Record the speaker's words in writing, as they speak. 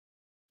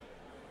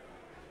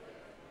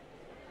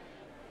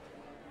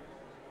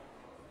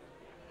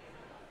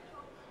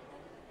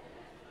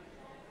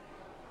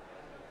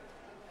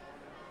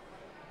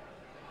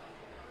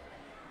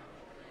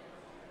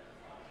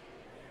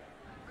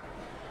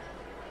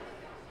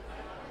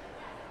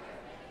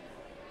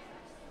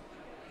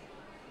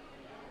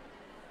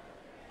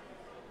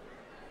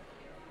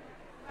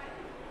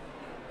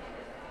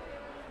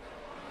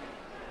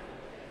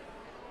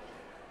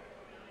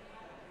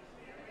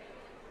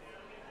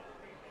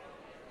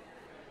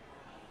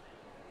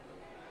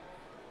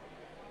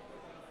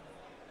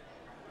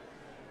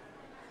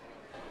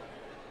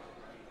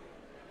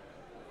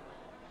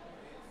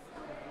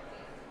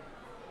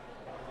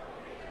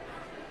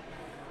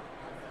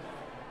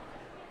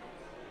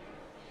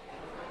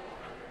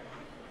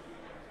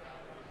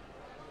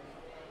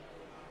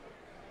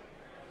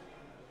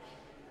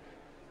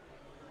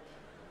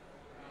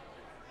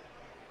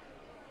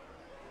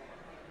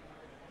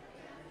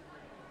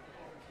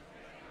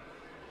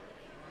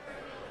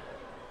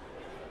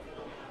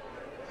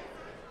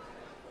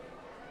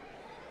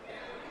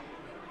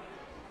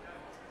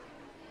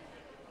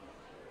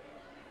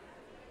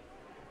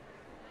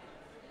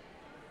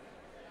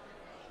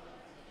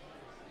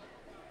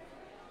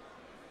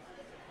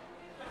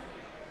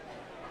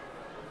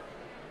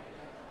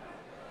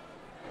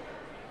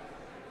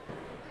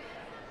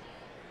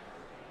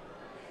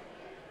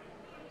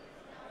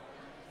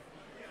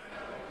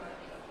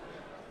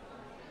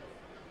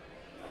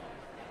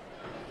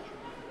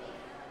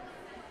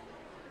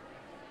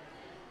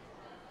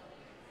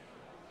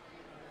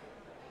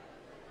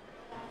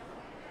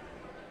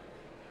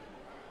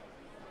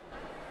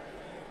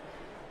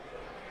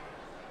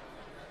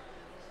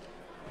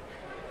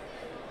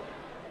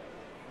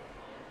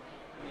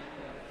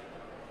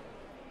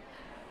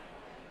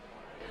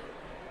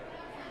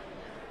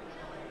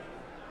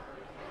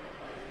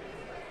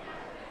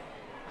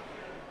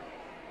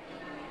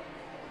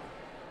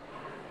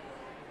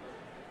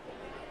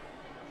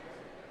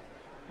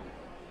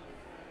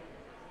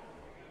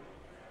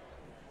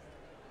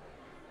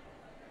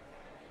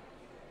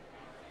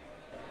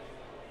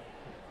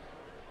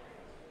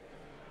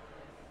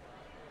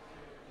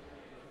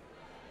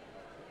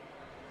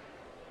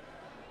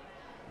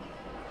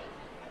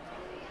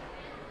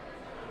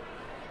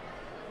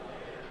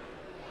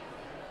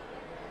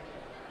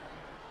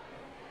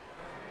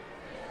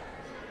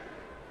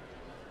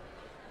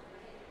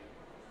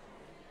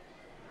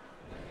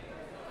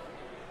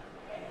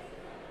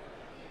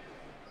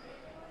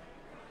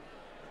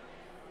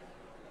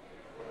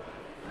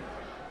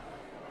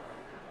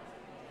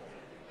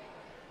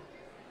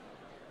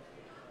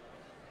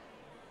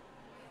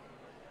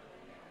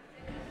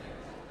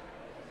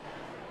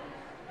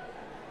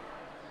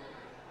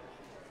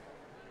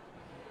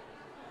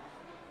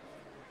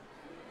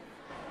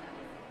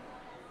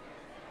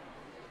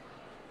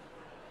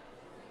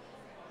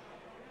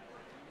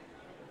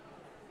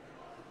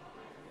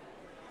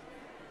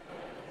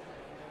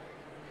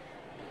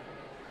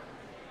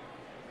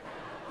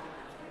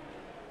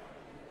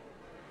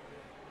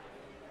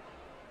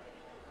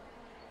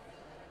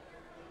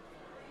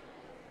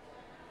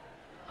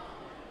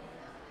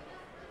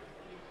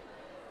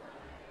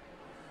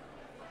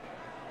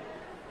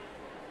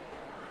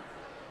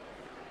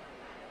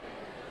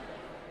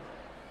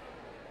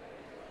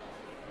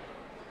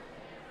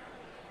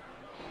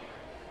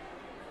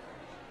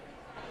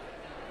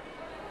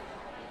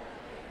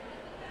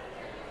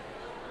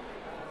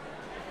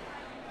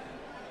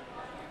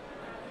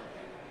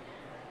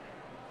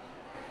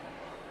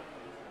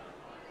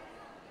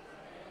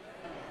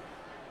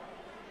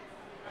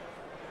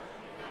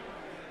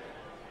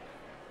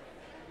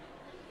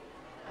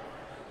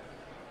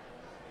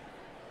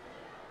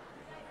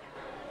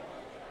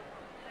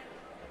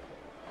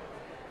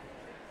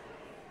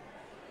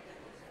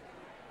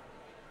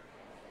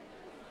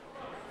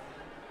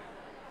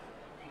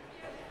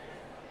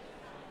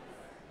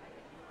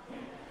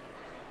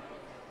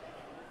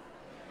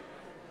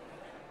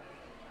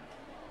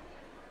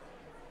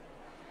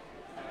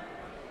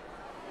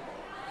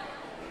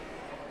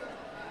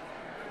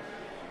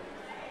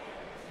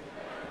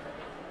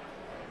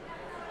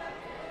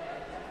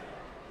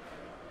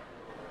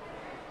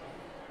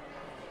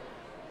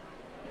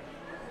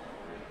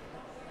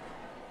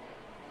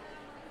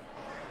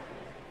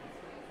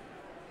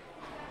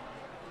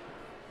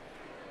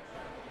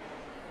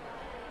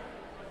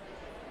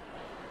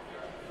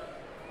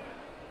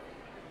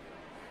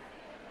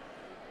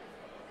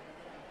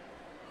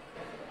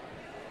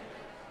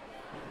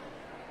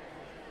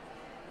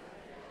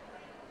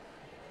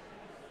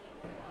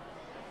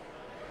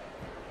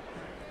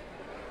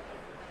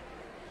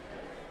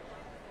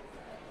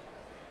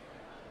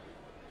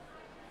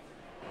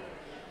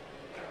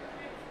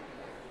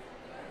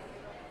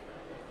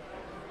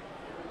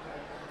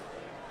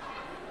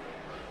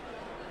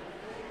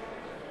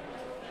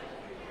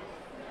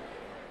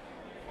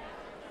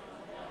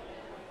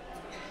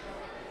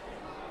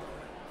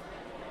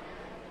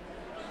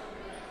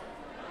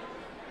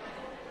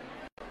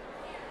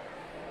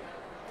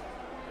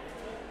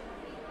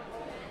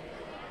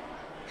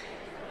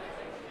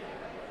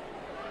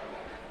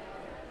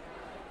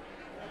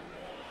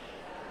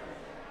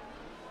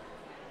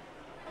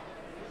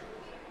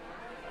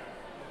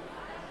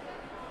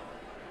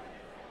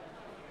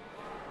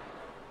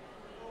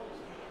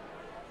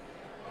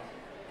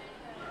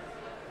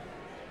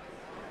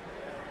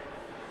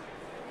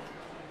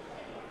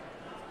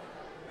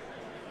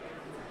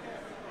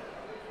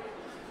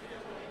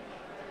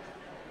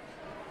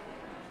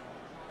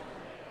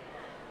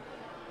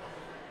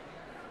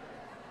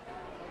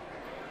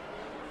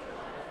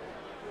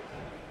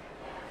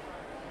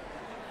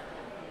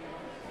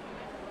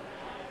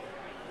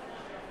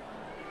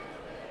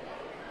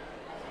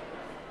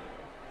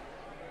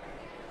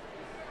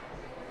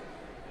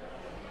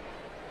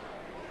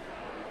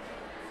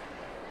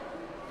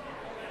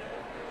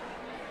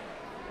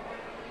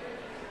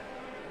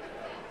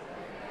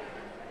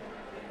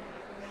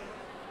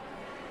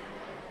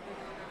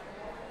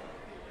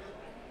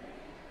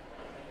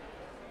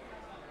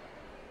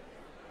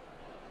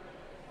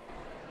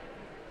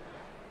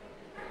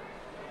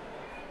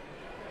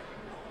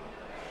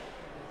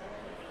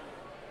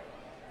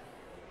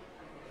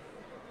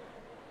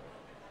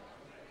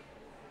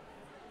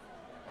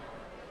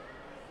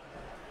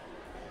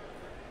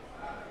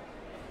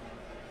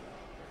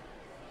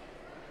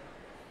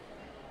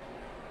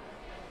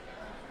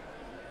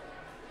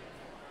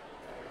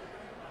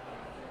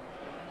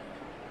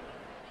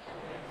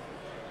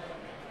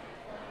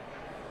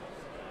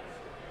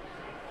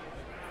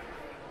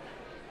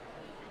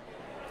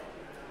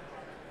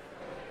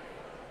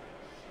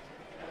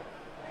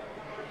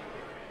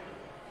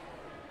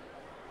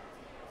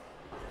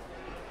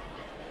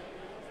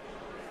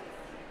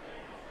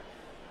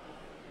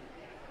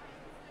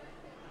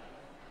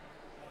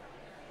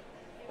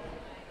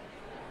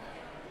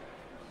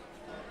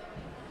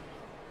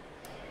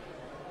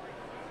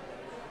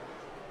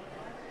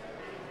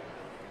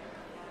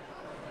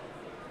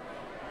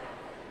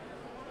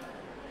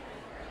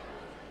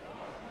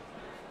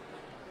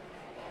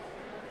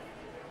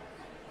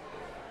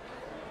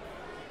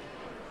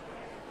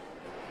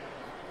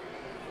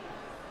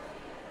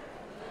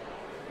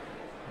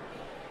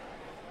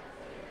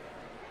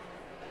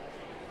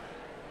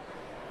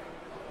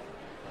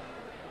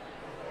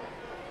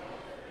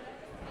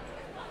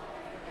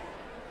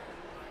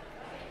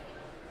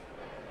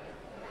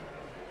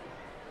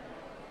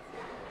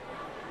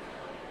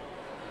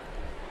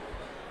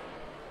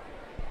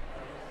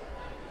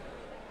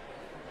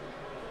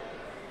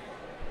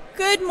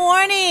Good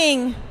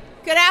morning,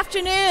 good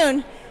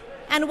afternoon,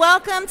 and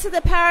welcome to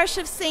the parish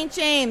of St.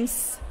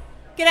 James.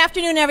 Good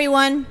afternoon,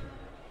 everyone.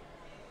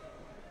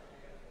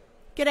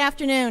 Good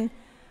afternoon.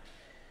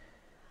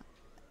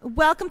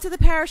 Welcome to the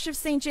parish of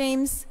St.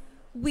 James.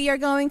 We are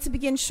going to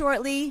begin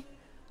shortly,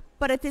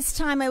 but at this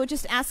time I would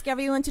just ask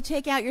everyone to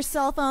take out your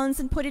cell phones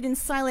and put it in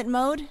silent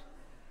mode.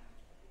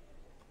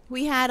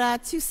 We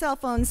had 2 cell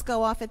phones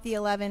go off at the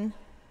 11.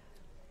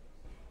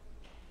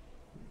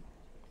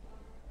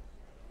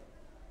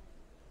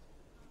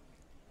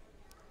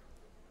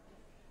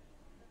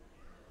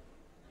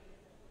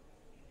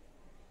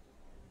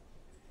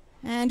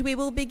 And we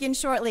will begin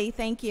shortly.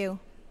 Thank you.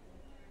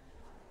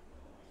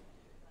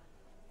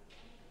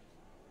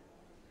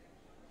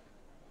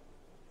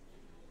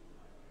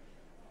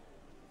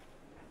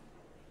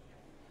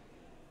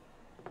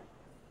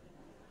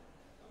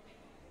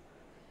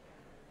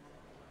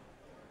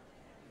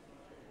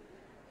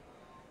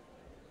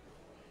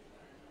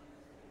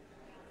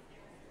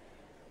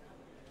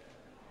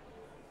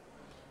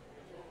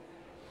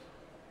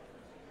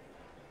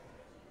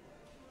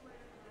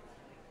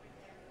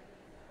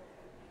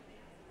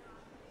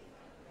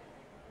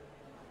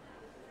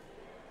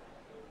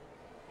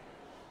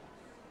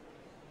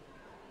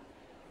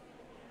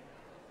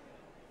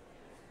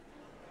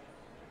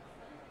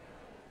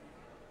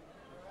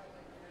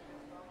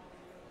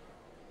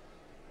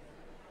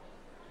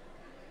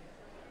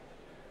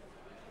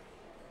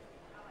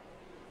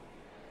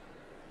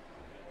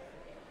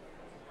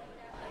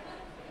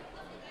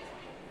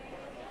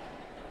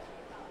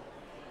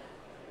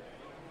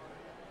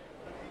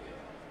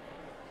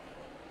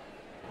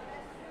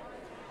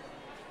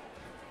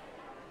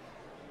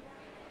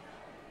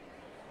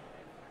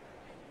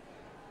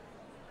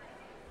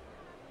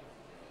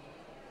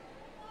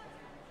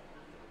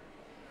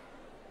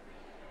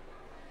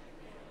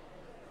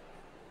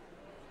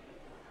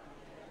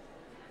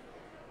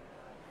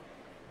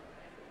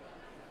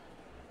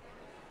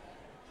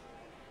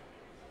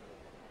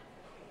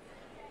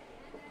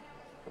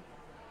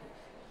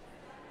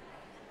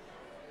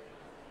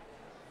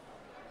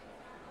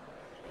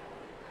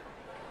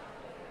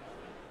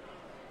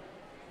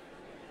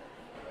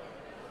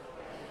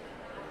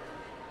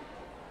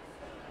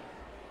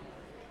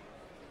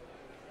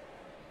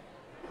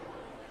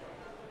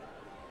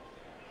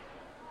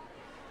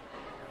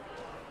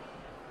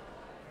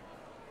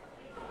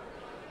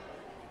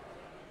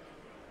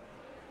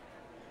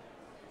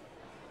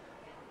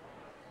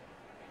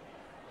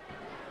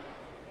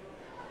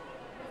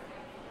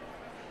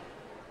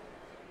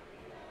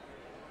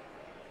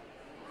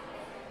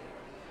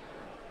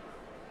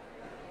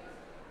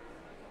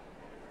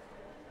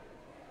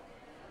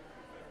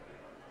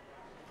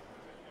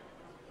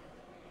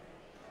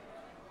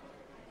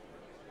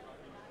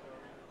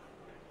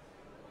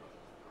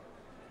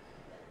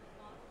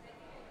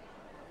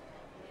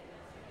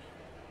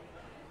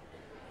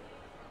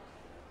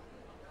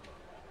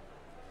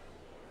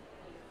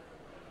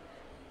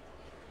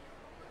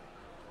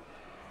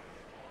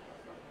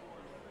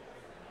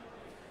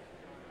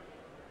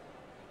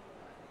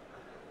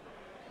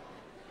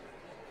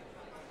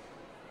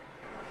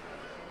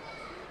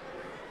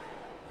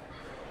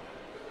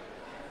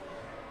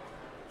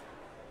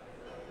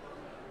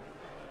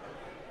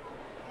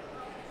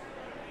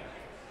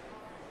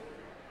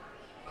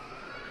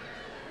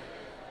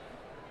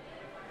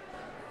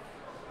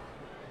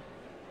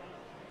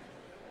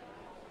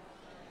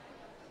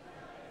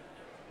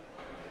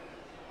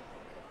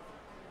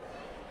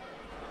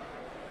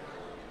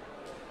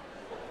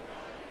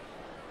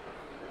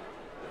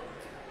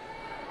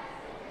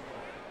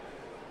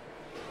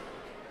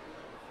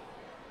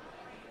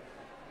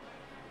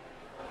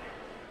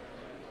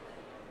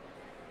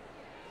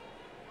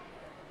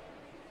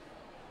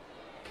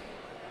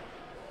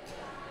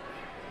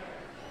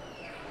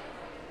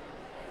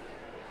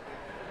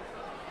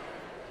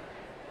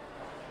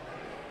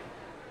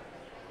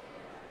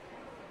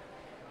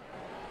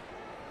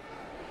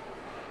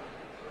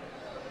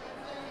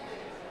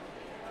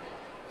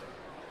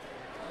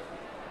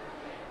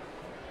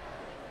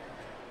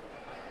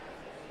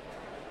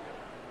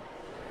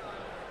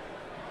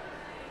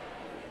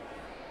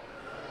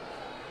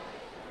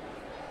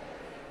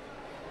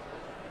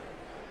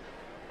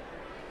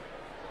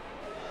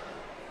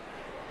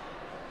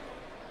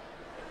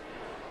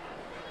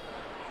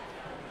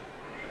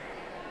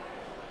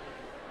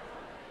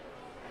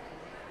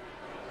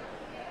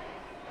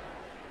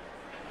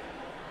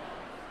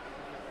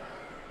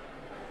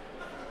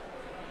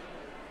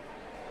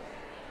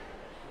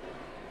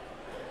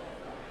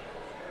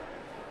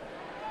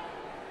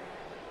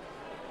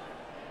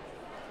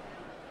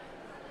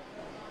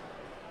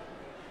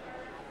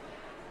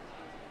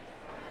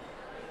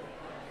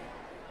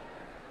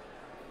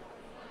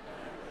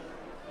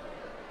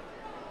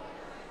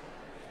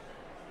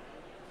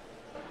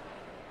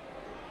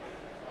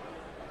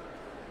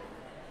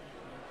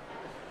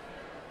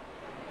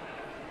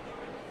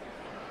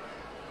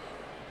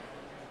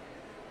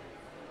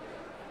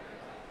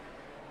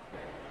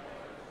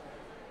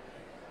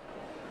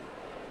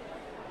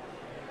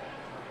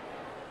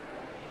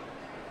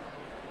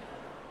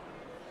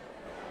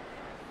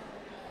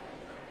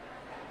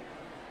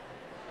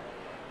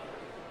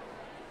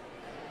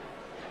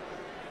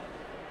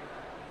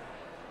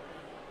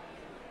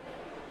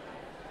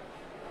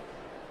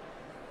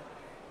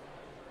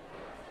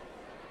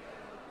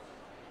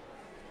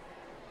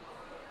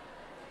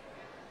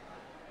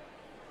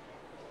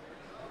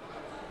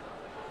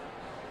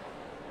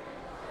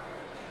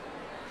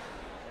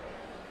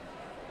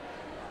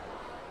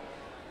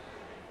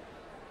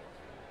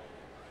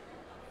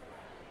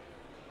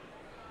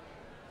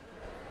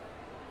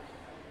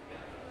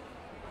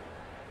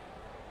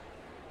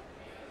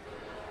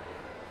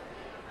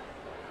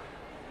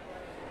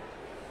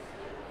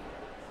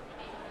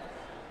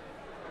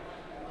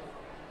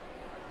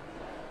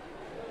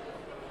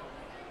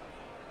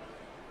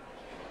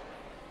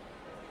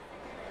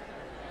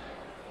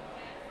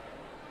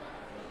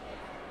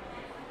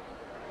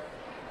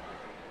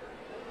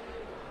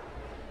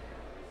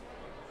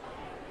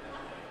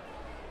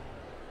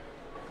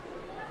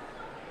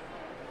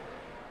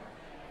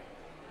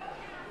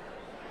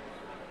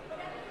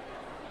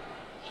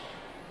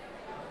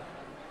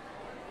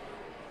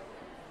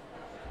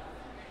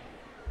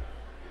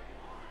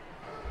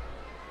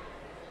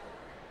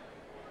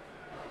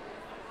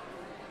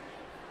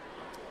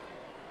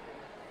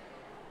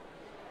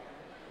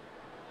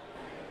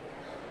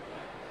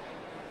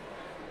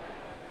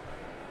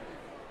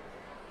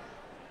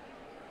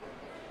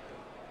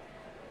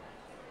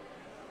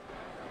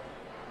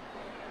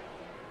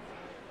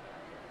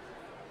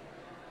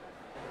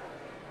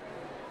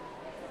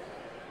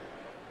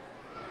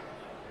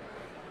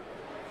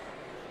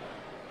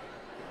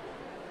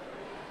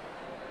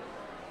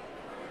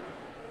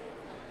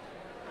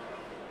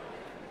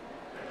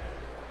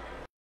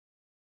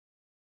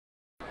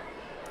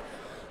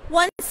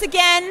 Once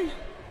again,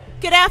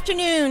 good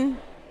afternoon,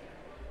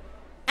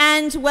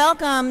 and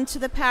welcome to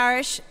the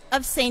parish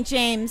of St.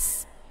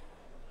 James.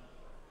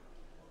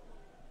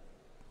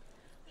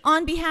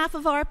 On behalf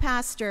of our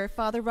pastor,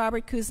 Father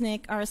Robert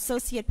Kuznick, our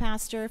associate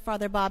pastor,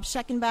 Father Bob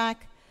Scheckenbach,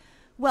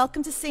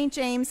 welcome to St.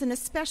 James, and a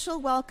special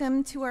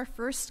welcome to our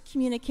first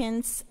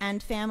communicants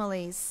and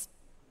families.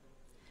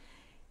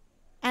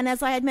 And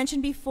as I had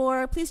mentioned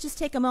before, please just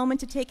take a moment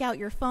to take out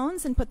your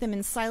phones and put them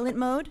in silent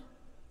mode.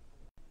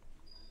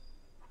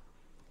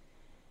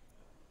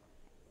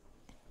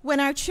 When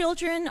our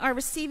children are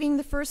receiving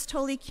the First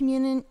Holy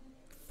Communion,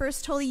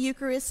 First Holy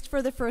Eucharist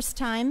for the first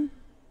time,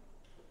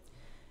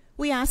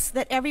 we ask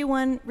that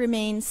everyone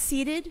remain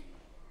seated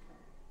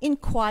in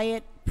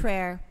quiet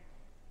prayer.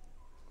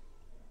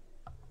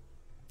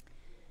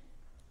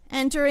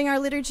 And during our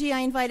liturgy, I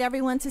invite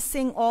everyone to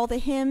sing all the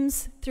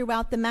hymns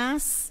throughout the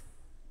Mass.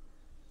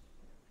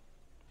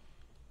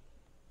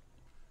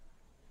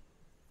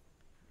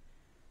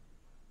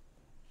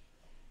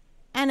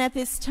 And at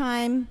this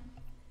time,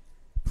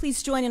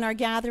 please join in our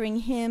gathering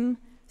hymn,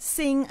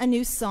 Sing a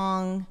New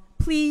Song.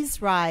 Please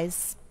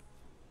rise.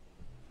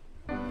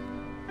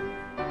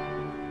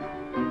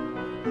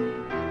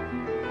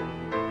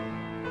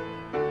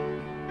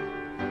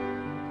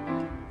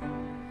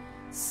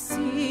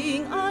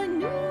 Sing a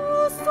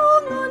new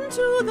song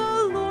unto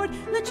the Lord.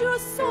 Let your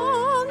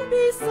song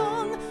be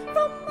sung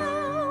from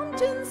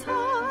mountains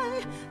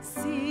high.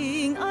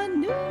 Sing a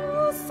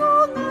new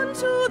song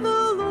unto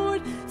the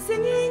Lord,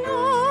 singing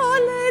Alleluia.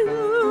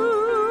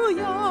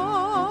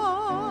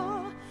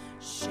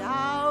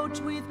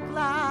 Shout with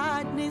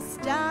gladness,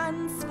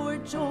 dance for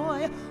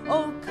joy.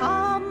 Oh,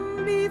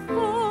 come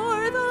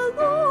before the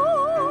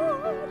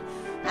Lord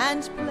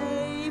and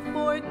play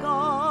for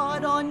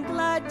God on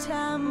glad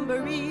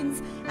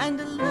tambourines, and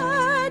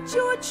let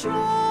your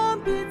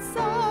trumpets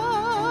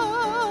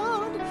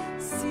sound.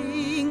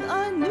 Sing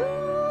a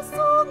new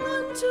song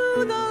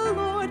unto the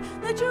Lord.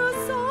 Let your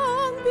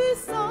song be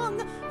sung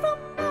from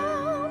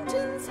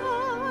mountains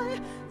high.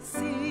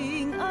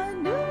 Sing a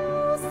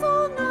new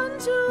song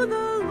unto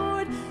the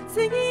Lord,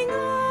 singing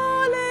Alleluia.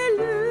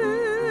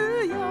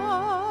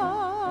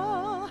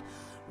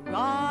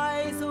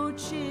 Rise, O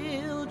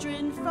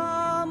children,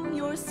 from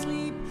your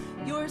sleep.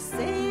 Your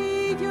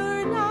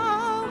Savior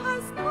now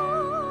has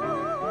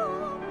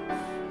come.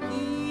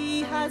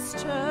 He has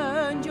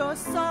turned your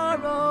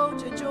sorrow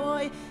to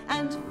joy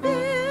and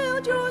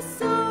filled your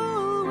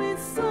soul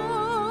with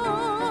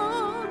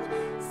song.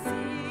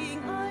 Sing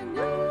a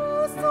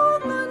new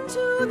song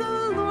unto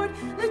the Lord.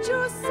 Let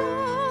your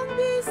song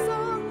be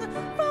sung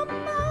from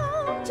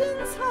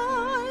mountains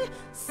high.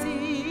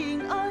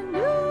 Sing a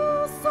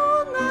new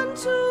song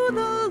unto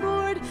the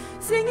Lord,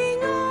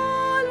 singing Alleluia.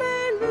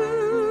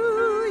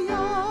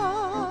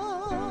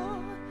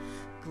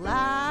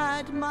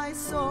 Glad my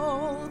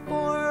soul,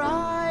 for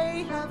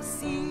I have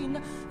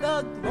seen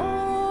the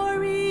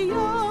glory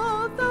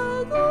of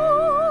the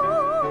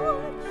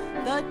Lord.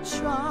 The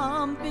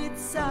trumpet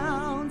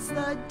sounds,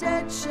 the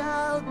dead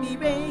shall be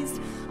raised.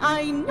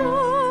 I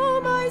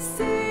know my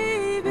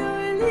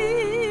Savior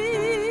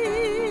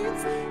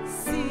lives.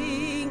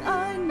 Sing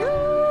a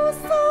new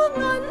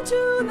song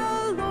unto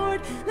the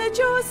Lord. Let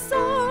your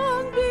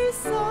song be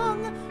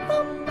sung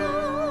from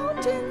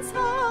mountains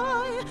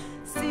high.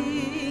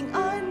 Sing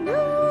a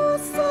new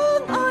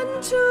song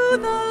unto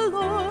the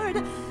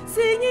Lord,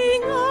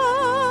 singing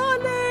Alleluia.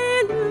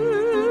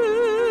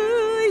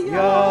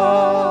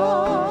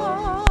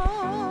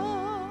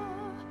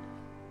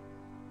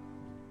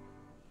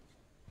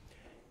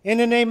 In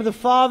the name of the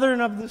Father,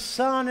 and of the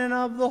Son, and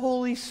of the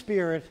Holy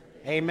Spirit.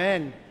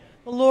 Amen.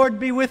 The Lord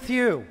be with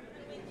you. And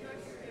with your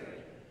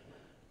spirit.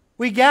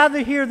 We gather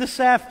here this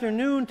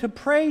afternoon to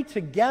pray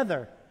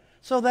together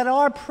so that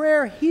our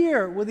prayer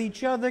here with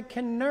each other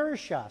can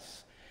nourish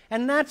us.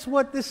 And that's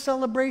what this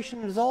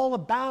celebration is all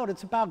about.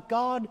 It's about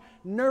God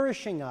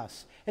nourishing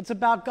us. It's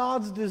about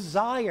God's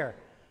desire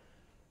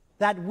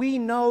that we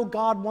know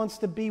God wants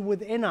to be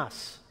within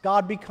us.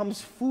 God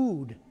becomes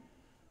food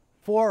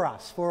for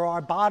us, for our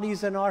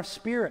bodies and our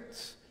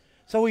spirits.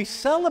 So we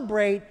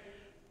celebrate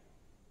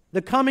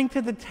the coming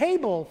to the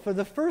table for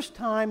the first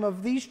time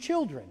of these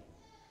children,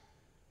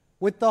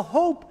 with the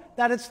hope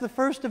that it's the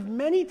first of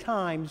many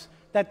times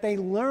that they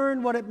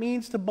learn what it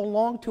means to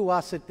belong to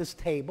us at this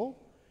table,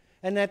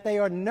 and that they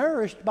are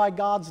nourished by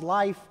God's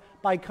life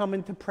by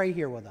coming to pray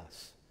here with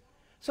us.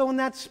 So in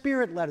that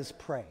spirit, let us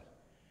pray.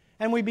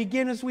 And we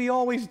begin, as we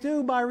always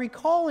do, by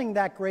recalling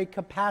that great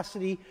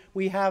capacity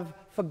we have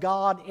for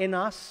God in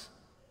us.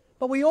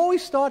 But we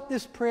always start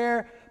this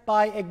prayer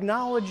by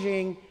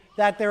acknowledging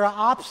that there are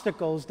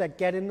obstacles that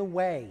get in the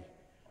way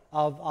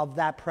of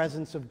that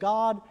presence of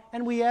God,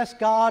 and we ask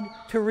God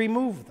to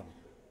remove them.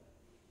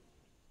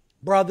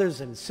 Brothers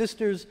and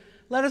sisters,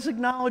 let us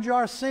acknowledge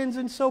our sins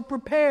and so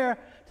prepare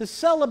to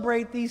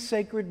celebrate these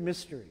sacred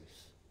mysteries.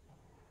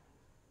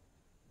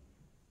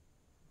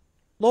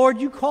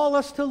 Lord, you call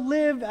us to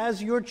live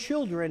as your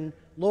children.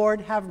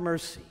 Lord, have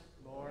mercy.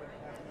 Lord,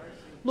 have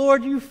mercy.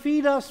 Lord, you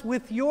feed us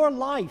with your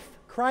life.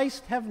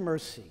 Christ, have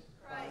mercy.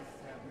 Christ,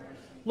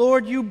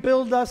 Lord, you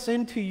build us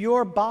into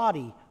your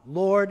body.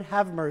 Lord,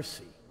 have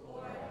mercy.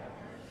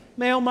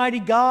 May Almighty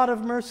God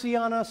have mercy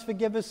on us,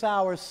 forgive us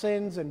our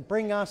sins, and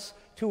bring us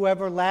to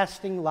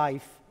everlasting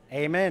life.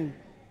 Amen.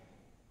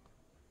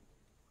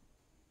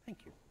 Thank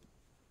you.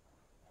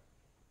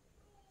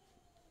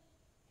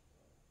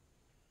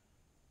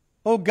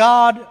 O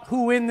God,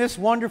 who in this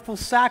wonderful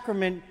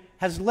sacrament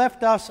has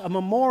left us a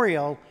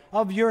memorial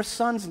of your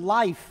Son's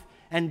life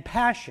and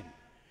passion,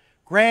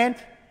 grant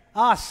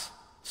us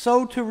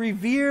so to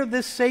revere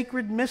this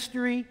sacred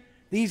mystery,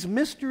 these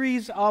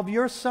mysteries of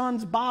your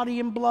Son's body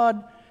and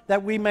blood,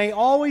 that we may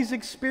always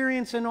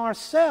experience in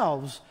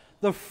ourselves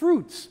the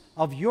fruits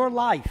of your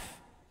life.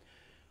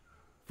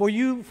 For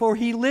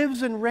he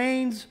lives and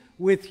reigns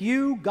with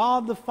you,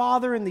 God the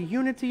Father, in the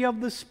unity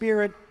of the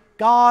Spirit,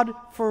 God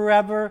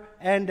forever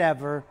and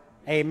ever.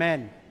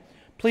 Amen.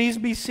 Please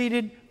be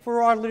seated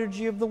for our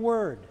Liturgy of the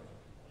Word.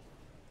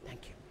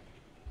 Thank you.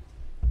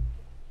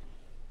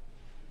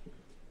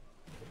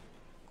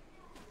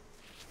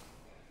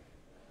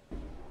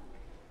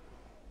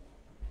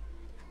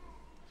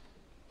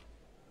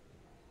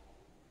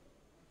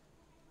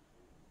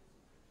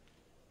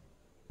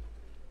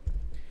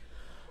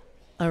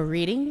 A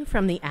reading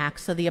from the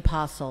Acts of the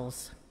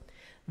Apostles.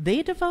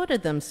 They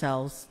devoted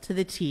themselves to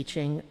the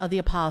teaching of the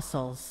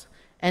apostles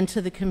and to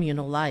the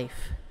communal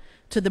life,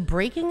 to the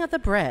breaking of the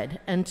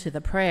bread and to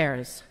the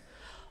prayers.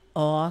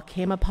 Awe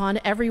came upon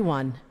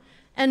everyone,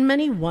 and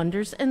many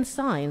wonders and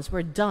signs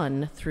were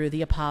done through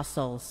the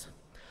apostles.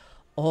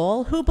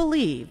 All who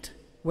believed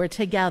were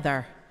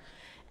together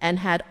and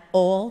had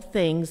all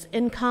things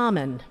in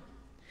common.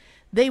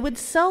 They would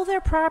sell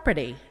their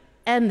property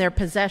and their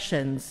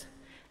possessions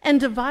and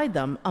divide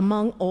them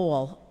among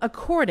all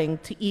according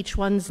to each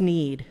one's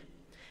need.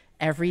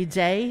 Every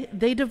day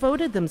they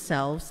devoted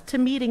themselves to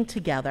meeting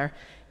together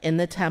in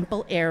the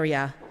temple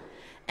area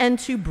and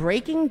to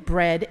breaking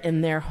bread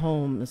in their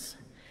homes.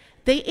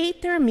 They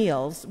ate their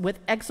meals with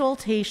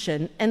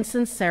exaltation and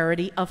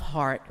sincerity of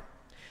heart,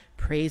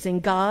 praising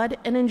God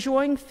and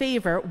enjoying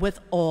favor with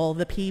all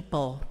the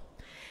people.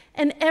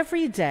 And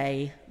every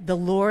day the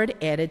Lord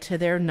added to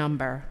their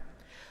number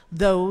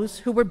those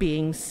who were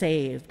being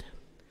saved.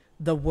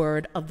 The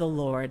word of the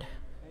Lord.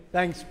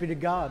 Thanks be to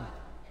God.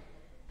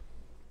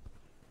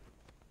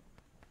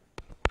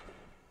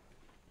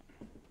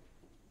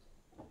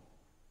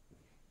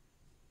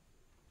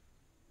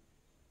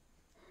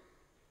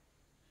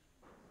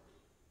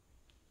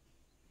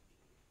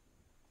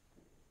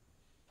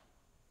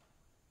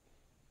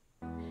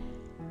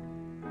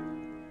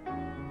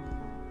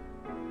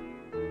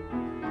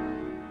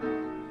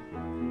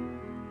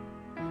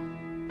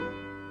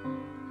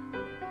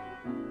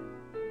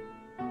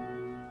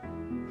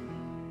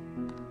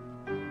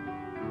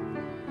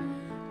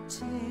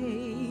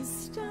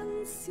 Taste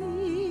and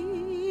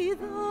see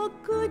the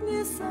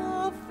goodness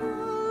of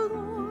the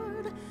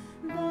Lord,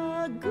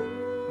 the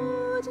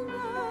goodness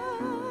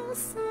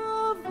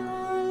of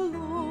the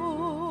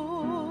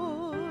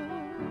Lord.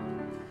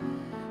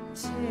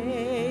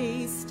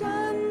 Taste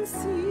and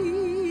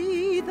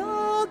see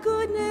the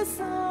goodness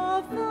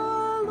of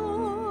the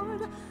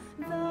Lord,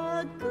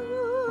 the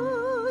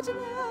goodness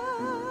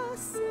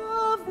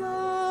of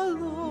the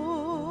Lord.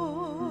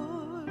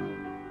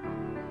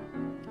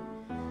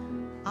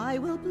 I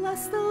will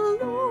bless the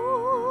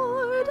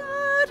Lord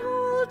at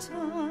all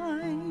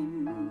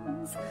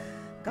times,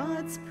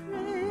 God's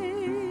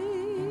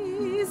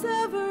praise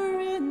ever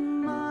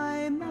in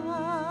my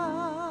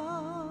mouth.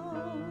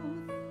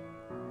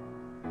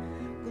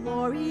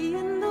 Glory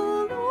in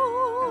the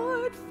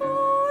Lord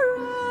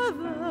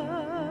forever,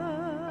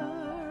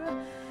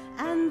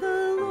 and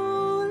the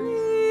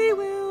lowly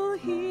will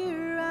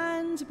hear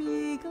and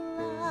be glad.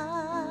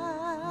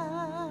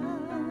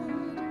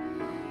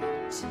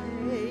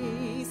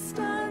 Taste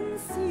and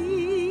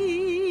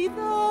see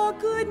the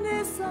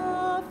goodness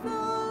of the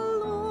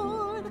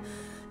Lord,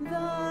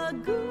 the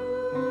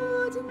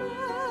goodness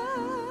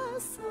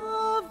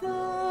of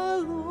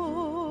the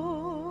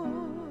Lord.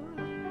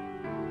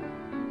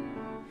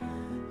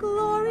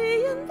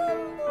 Glory in the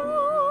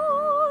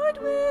Lord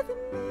with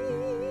me.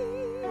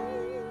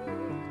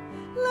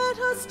 Let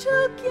us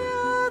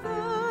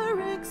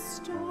together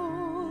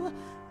extol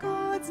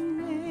God's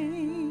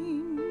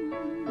name.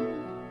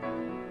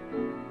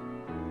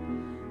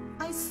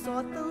 I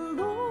sought the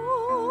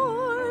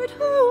Lord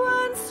who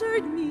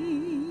answered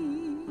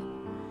me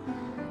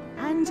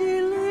and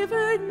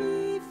delivered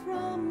me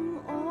from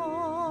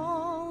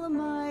all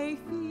my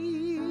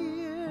fears.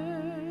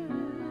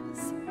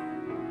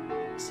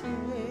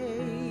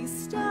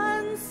 Taste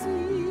and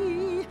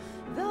see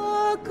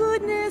the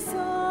goodness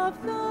of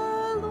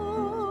the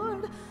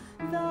Lord,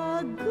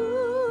 the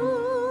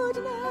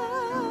goodness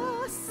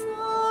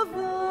of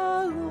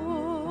the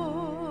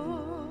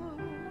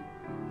Lord.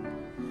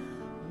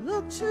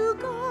 Look to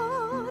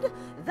God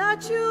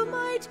that you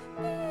might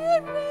be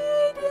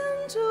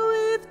radiant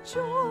with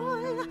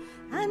joy,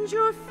 and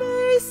your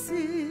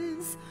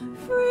faces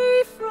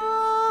free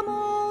from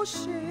all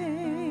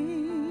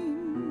shame.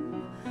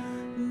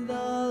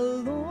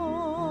 The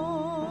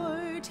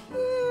Lord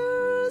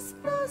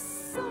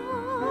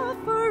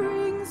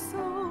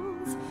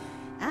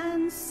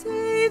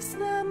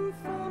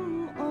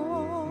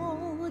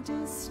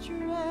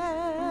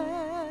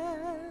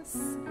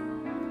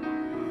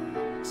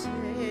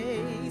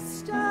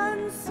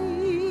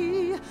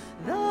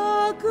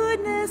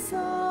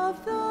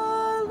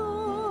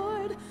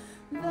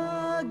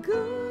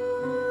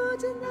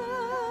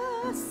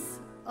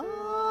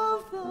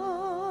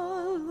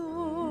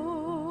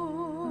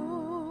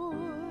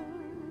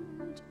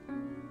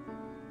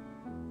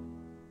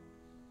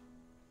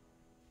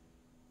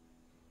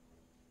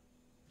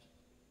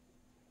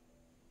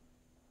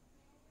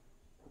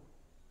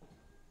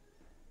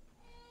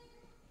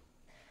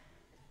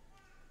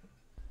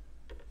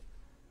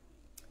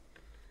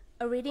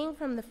A reading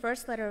from the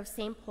first letter of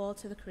St. Paul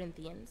to the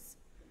Corinthians.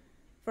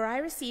 For I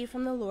received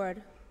from the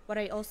Lord what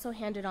I also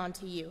handed on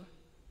to you,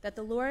 that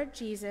the Lord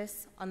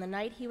Jesus, on the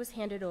night he was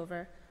handed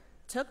over,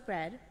 took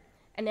bread,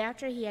 and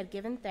after he had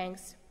given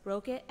thanks,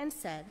 broke it and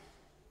said,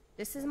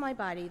 "This is my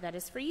body that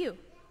is for you.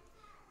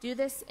 Do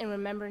this in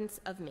remembrance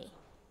of me."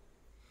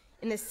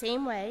 In the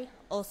same way,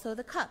 also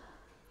the cup,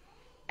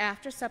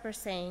 after supper,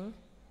 saying,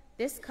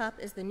 "This cup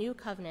is the new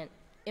covenant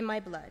in my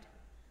blood.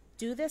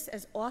 Do this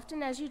as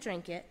often as you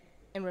drink it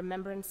in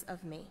remembrance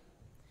of me.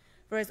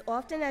 For as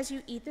often as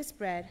you eat this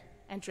bread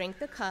and drink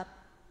the cup,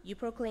 you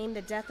proclaim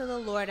the death of the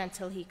Lord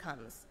until he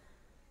comes."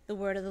 The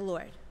word of the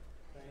Lord.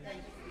 Thank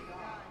you.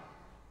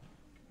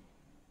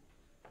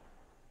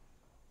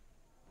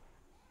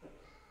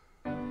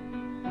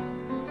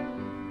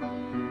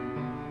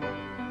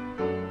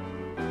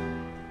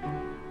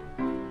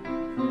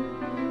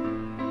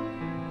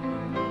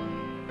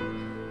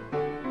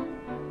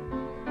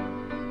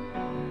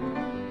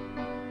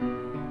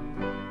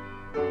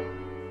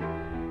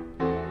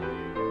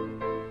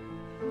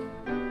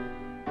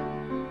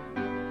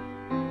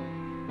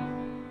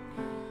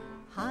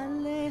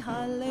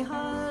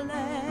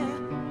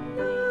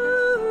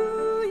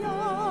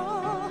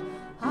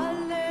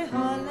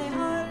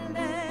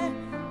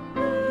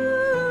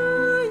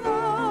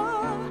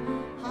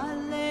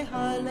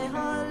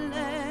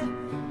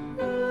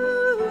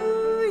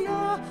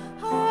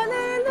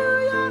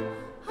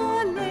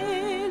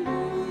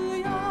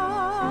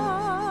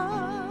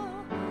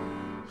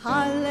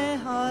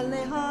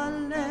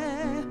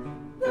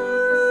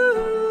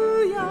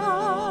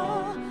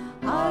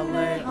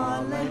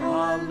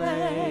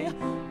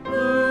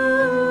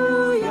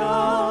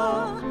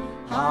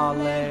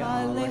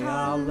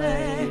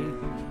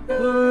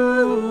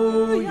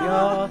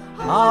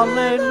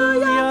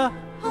 Hallelujah,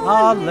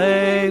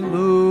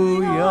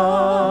 hallelujah.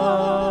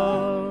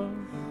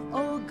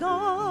 O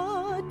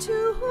God,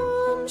 to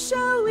whom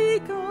shall we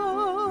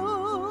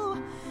go?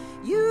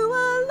 You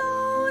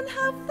alone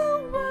have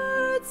the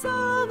words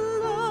of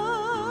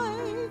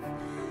life.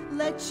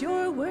 Let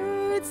your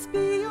words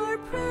be our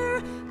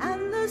prayer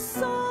and the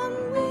song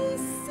we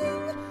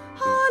sing.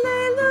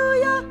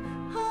 Hallelujah,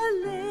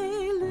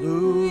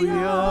 hallelujah.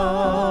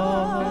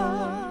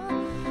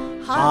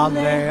 Hallelujah,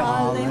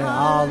 hallelujah,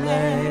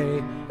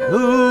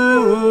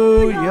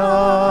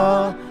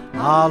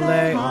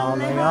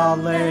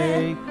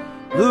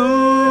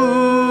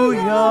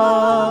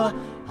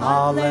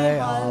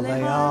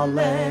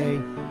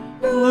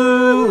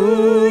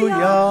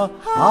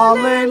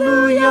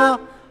 hallelujah,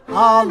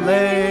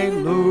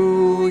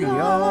 hallelujah.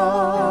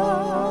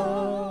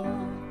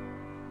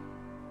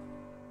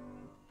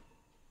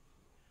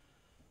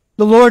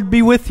 The Lord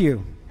be with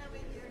you.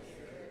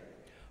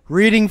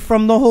 Reading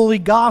from the Holy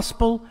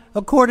Gospel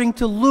according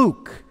to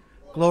Luke.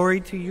 Glory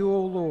to you,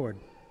 O Lord.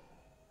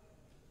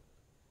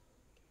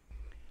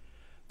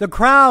 The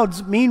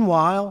crowds,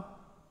 meanwhile,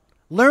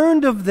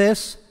 learned of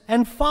this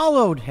and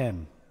followed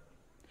him.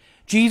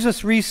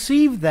 Jesus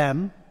received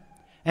them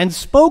and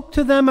spoke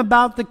to them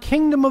about the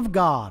kingdom of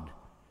God,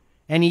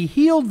 and he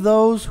healed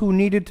those who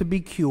needed to be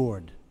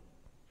cured.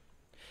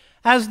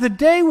 As the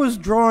day was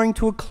drawing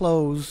to a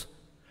close,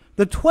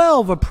 the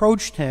 12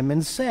 approached him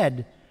and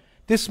said,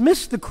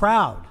 "Dismiss the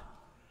crowd,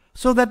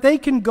 so that they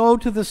can go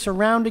to the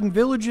surrounding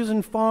villages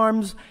and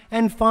farms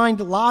and find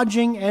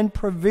lodging and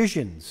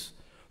provisions,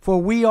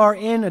 for we are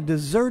in a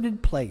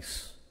deserted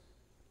place."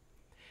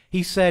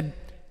 He said,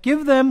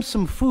 "Give them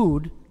some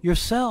food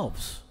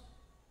yourselves."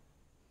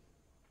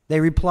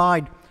 They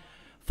replied,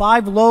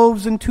 5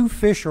 loaves and 2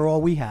 fish are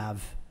all we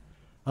have,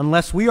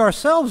 unless we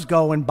ourselves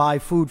go and buy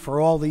food for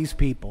all these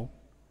people."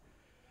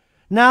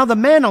 Now the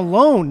men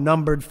alone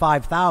numbered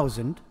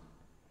 5,000.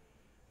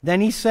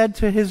 Then he said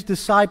to his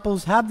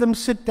disciples, "Have them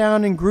sit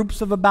down in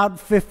groups of about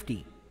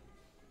 50.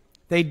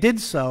 They did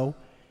so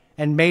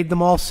and made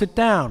them all sit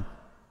down.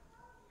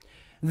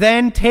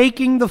 Then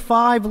taking the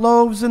 5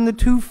 loaves and the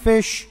 2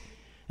 fish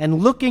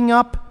and looking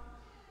up,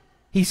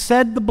 he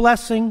said the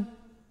blessing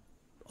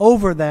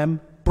over them,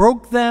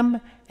 broke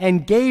them,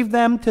 and gave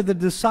them to the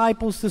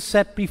disciples to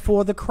set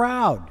before the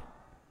crowd.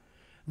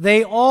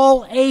 They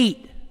all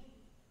ate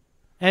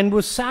and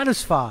were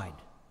satisfied.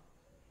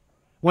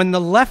 When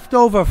the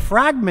leftover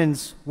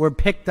fragments were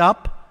picked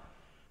up,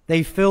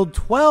 they filled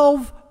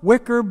 12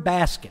 wicker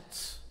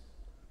baskets.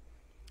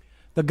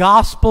 The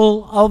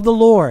Gospel of the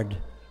Lord.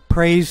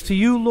 Praise to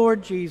you,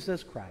 Lord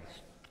Jesus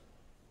Christ.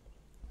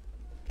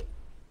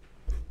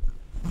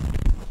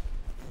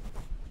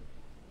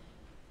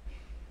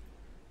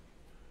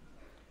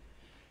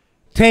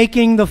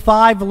 Taking the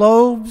 5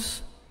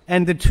 loaves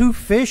and the 2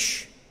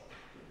 fish,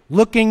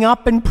 looking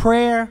up in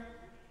prayer,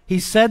 he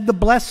said the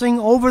blessing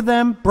over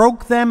them,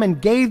 broke them, and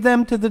gave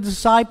them to the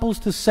disciples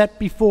to set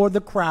before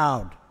the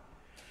crowd.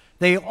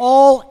 They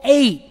all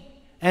ate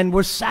and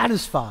were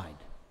satisfied.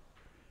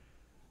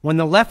 When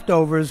the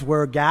leftovers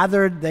were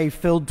gathered, they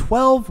filled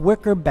 12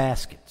 wicker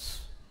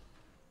baskets.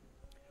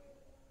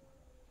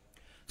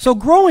 So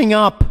growing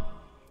up,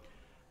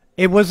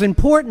 it was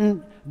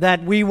important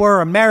that we were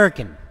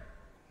American.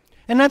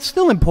 And that's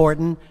still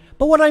important.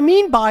 But what I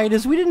mean by it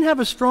is we didn't have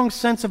a strong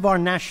sense of our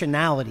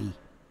nationality.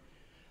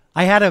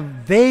 I had a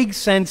vague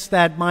sense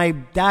that my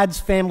dad's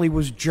family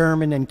was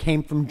German and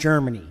came from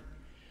Germany.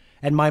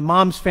 And my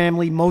mom's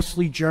family,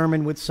 mostly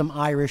German with some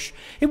Irish.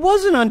 It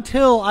wasn't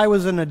until I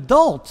was an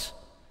adult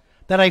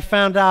that I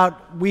found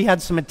out we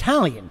had some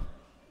Italian.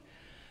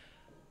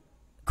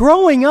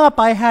 Growing up,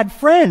 I had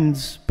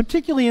friends,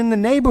 particularly in the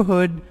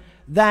neighborhood,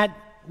 that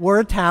were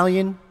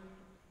Italian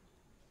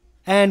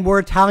and were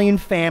Italian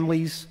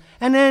families.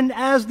 And then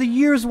as the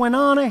years went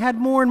on, I had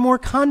more and more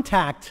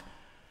contact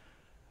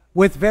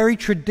with very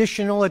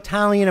traditional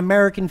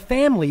Italian-American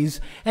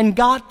families and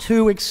got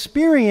to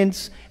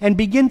experience and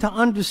begin to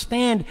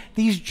understand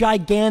these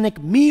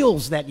gigantic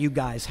meals that you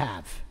guys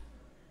have.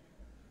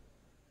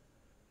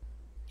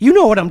 You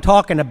know what I'm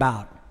talking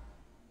about.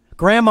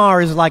 Grandma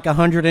is like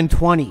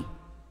 120,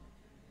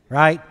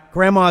 right?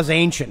 Grandma's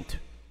ancient.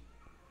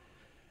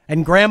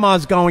 And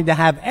Grandma's going to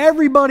have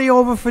everybody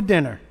over for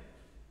dinner.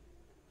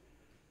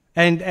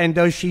 And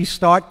does she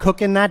start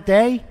cooking that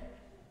day?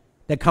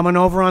 They're coming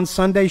over on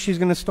Sunday, she's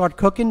going to start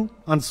cooking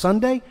on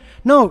Sunday?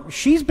 No,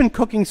 she's been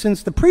cooking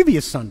since the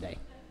previous Sunday.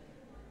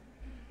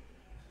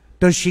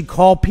 Does she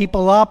call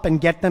people up and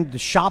get them to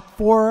shop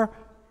for her?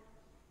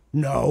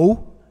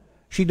 No.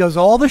 She does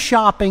all the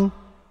shopping.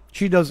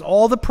 She does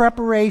all the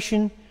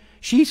preparation.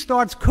 She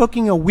starts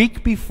cooking a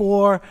week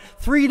before.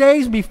 3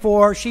 days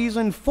before, she's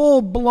in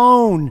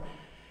full-blown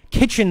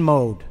kitchen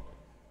mode.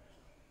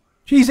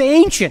 She's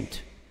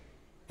ancient.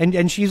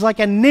 And she's like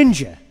a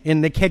ninja in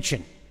the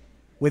kitchen,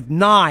 with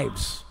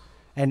knives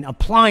and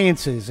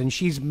appliances, and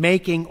she's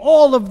making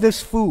all of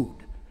this food.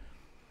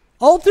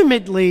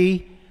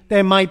 Ultimately,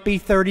 there might be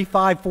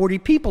 35, 40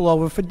 people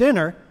over for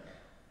dinner.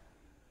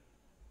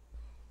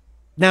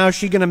 Now, is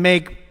she going to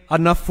make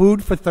enough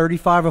food for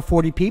 35 or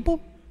 40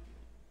 people?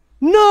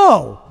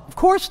 No, of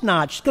course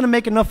not. She's going to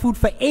make enough food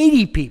for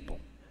 80 people.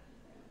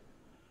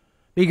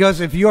 Because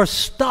if you're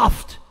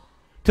stuffed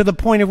to the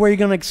point of where you're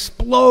going to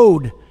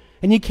explode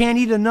and you can't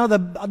eat another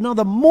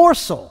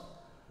morsel,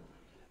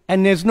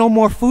 and there's no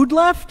more food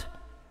left,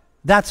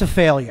 that's a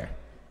failure.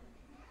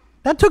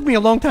 That took me a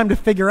long time to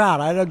figure out.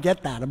 I don't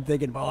get that. I'm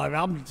thinking, well,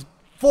 I'm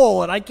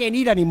full and I can't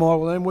eat anymore,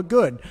 well, then we're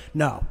good.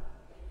 No,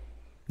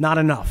 not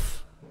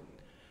enough.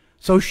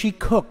 So she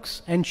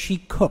cooks, and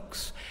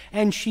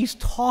she's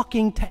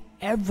talking to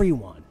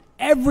everyone.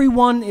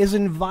 Everyone is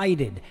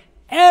invited.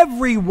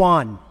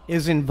 Everyone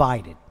is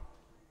invited.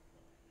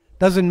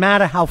 Doesn't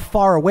matter how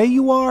far away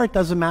you are. It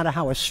doesn't matter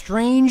how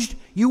estranged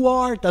you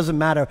are. It doesn't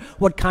matter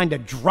what kind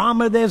of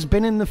drama there's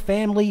been in the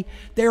family.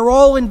 They're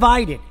all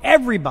invited,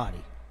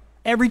 everybody,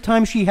 every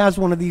time she has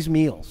one of these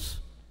meals.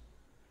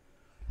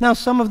 Now,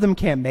 some of them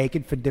can't make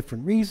it for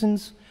different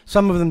reasons.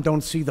 Some of them don't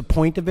see the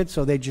point of it,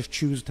 so they just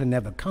choose to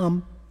never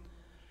come.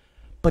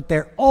 But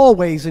they're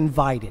always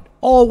invited,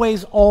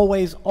 always,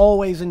 always,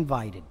 always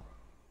invited.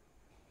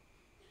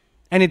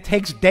 And it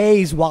takes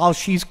days while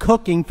she's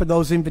cooking for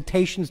those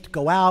invitations to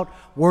go out,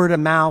 word of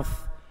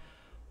mouth.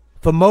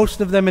 For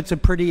most of them, it's a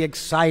pretty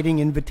exciting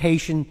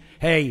invitation.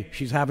 Hey,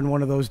 she's having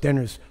one of those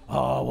dinners.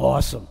 Oh,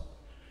 awesome.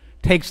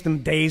 Takes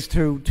them days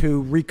to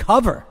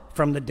recover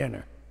from the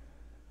dinner.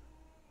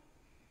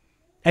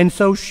 And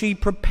so she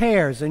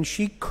prepares and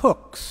she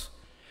cooks.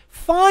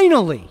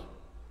 Finally,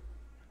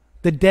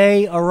 the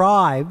day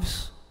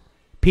arrives.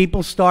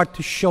 People start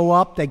to show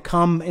up. They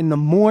come in the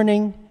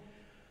morning.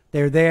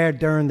 They're there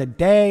during the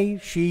day.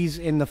 She's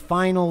in the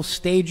final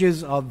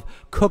stages of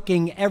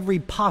cooking every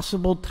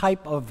possible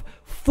type of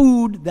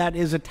food that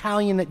is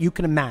Italian that you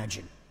can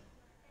imagine.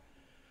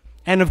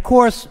 And of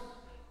course,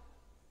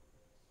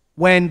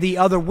 when the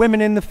other women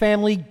in the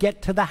family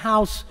get to the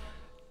house,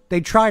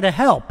 they try to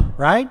help,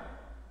 right?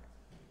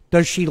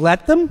 Does she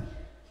let them?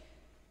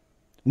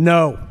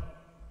 No,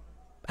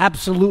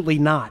 absolutely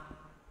not.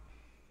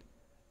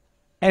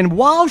 And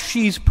while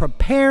she's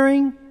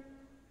preparing,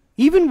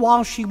 even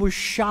while she was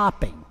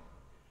shopping,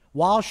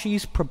 while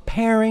she's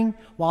preparing,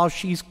 while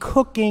she's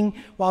cooking,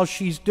 while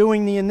she's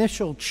doing the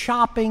initial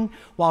chopping,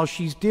 while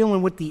she's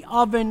dealing with the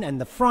oven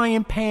and the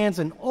frying pans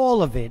and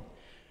all of it,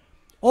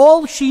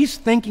 all she's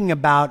thinking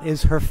about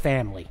is her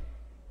family.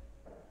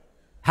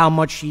 How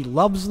much she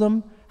loves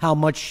them, how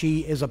much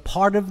she is a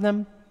part of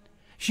them.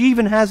 She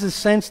even has a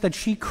sense that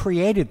she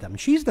created them.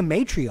 She's the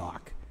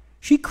matriarch.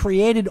 She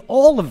created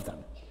all of them.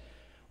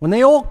 When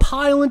they all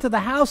pile into the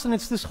house and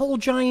it's this whole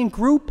giant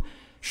group,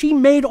 she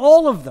made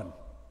all of them.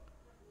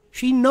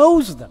 She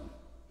knows them.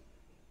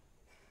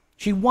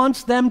 She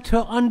wants them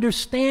to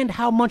understand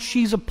how much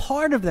she's a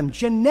part of them.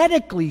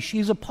 Genetically,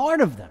 she's a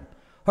part of them.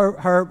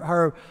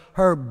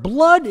 Her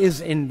blood is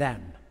in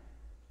them.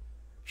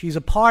 She's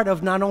a part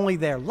of not only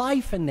their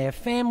life and their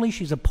family,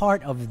 she's a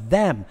part of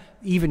them,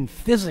 even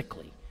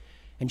physically.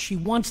 And she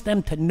wants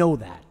them to know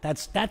that.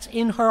 That's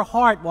in her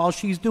heart while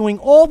she's doing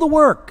all the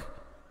work.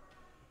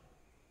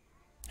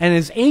 And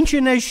as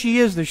ancient as she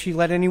is, does she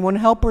let anyone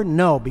help her?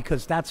 No,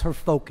 because that's her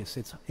focus.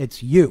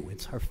 It's you.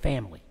 It's her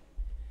family.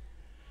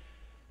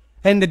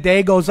 And the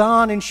day goes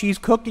on, and she's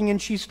cooking,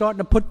 and she's starting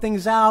to put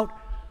things out.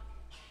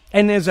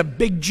 and there's a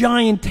big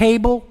giant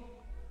table,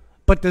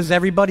 but does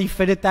everybody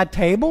fit at that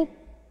table?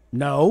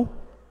 No.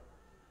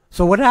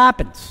 So what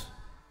happens?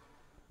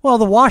 Well,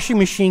 the washing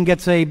machine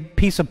gets a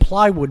piece of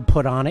plywood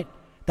put on it.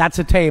 That's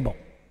a table.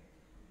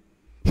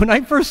 When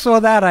I first saw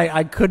that,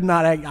 I could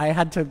not, I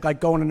had to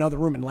go in another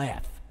room and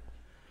laugh.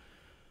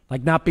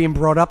 Like not being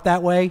brought up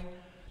that way.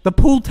 The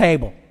pool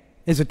table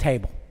is a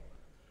table.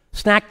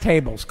 Snack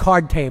tables,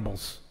 card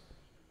tables.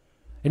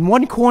 In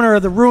one corner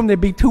of the room, there'd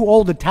be two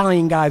old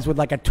Italian guys with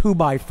like a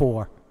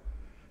 2x4.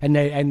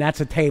 And that's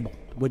a table.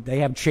 They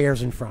have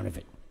chairs in front of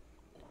it.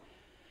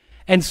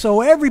 And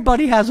so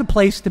everybody has a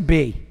place to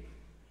be.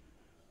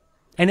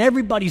 And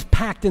everybody's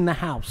packed in the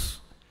house.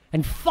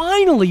 And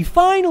finally,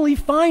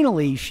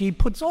 she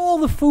puts all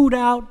the food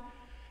out.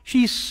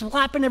 She's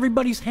slapping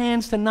everybody's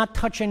hands to not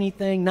touch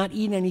anything, not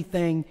eat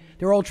anything.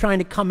 They're all trying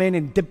to come in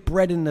and dip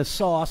bread in the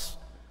sauce.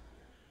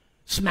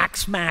 Smack,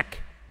 smack.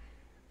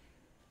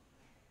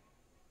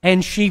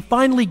 And she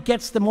finally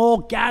gets them all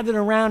gathered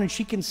around, and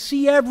she can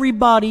see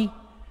everybody,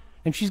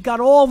 and she's got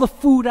all the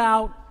food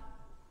out.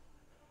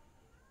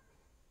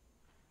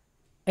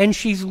 And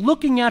she's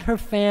looking at her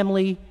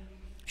family.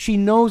 She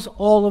knows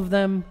all of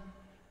them.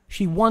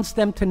 She wants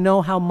them to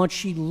know how much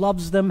she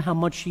loves them, how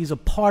much she's a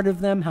part of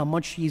them, how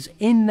much she's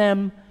in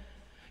them.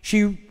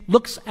 She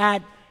looks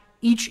at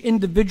each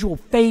individual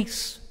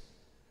face.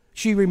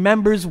 She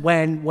remembers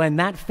when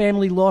that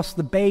family lost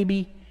the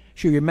baby.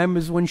 She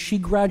remembers when she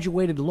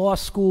graduated law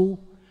school.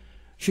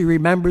 She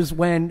remembers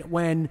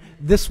when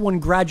this one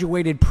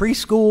graduated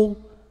preschool.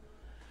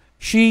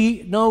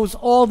 She knows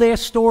all their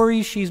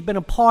stories. She's been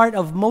a part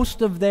of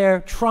most of their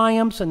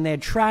triumphs and their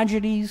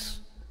tragedies.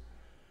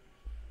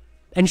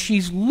 And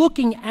she's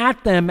looking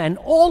at them, and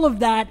all of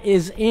that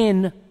is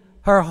in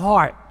her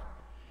heart.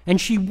 And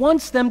she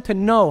wants them to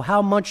know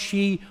how much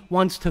she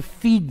wants to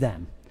feed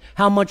them,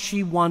 how much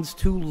she wants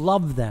to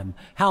love them,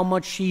 how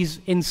much she's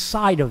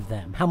inside of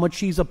them, how much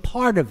she's a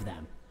part of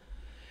them.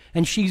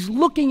 And she's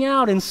looking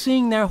out and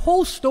seeing their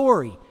whole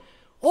story,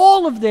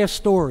 all of their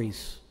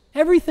stories,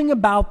 everything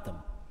about them.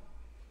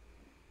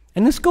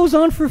 And this goes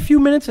on for a few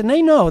minutes, and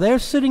they know. They're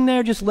sitting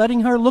there just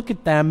letting her look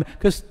at them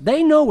because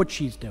they know what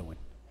she's doing.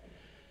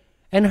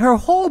 And her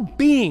whole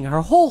being,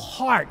 her whole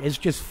heart is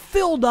just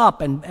filled up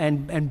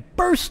and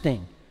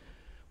bursting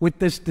with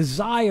this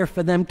desire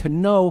for them to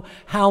know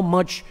how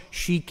much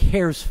she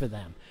cares for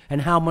them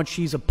and how much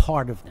she's a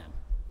part of them.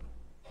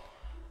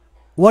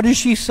 What does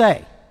she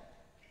say?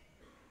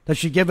 Does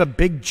she give a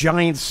big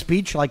giant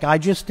speech like I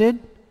just did?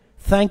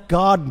 Thank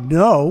God,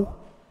 no.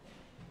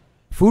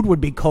 Food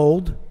would be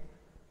cold.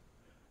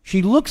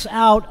 She looks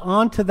out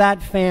onto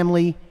that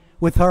family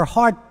with her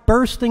heart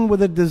bursting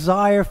with a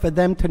desire for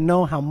them to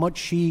know how much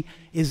she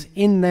is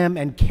in them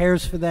and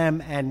cares for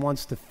them and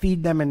wants to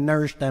feed them and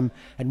nourish them.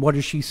 And what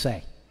does she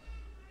say?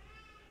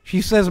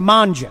 She says,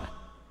 manja.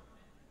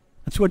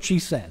 That's what she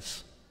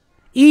says.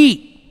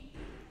 Eat.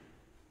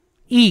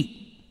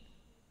 Eat.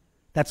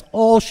 That's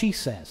all she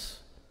says.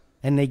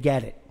 And they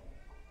get it.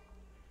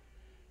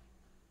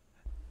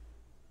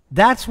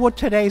 That's what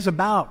today's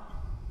about.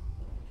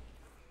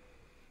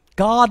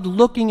 God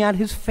looking at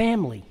his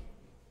family.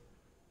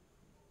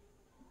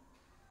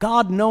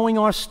 God knowing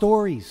our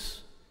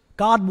stories.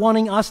 God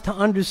wanting us to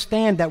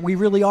understand that we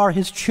really are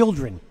his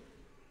children.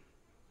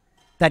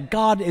 That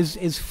God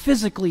is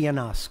physically in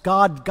us.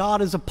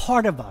 God is a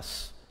part of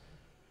us.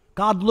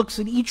 God looks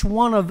at each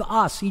one of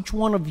us, each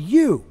one of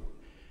you,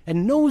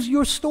 and knows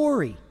your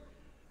story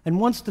and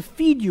wants to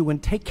feed you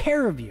and take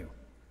care of you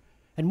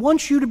and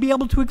wants you to be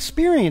able to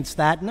experience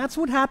that, and that's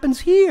what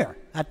happens here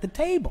at the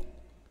table.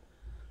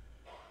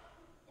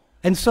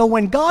 And so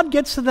when God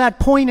gets to that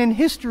point in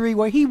history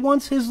where he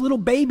wants his little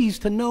babies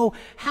to know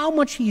how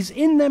much he's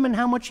in them and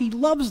how much he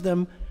loves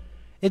them,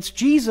 it's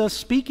Jesus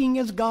speaking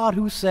as God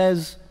who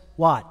says,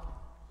 what?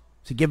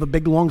 Does he give a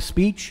big long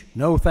speech?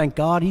 No, thank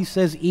God. He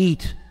says,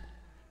 eat.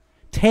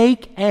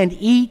 Take and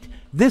eat.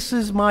 This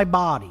is my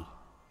body.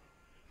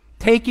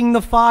 Taking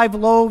the 5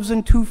 loaves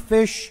and 2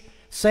 fish,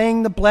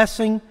 saying the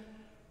blessing,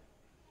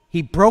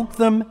 he broke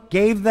them,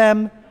 gave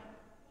them.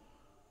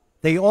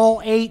 They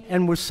all ate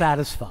and were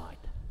satisfied.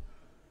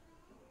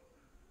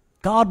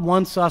 God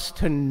wants us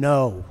to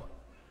know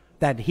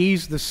that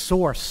he's the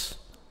source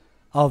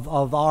of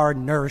our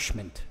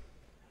nourishment.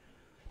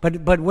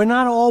 But we're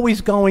not always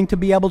going to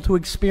be able to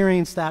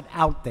experience that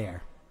out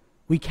there.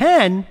 We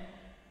can,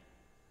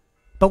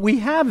 but we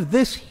have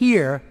this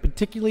here,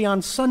 particularly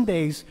on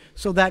Sundays,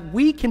 so that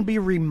we can be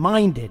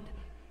reminded.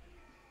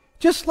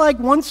 Just like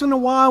once in a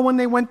while when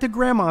they went to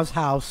Grandma's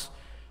house,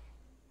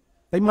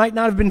 they might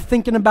not have been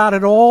thinking about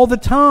it all the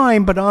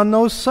time, but on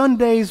those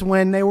Sundays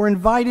when they were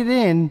invited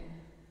in,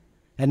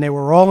 and they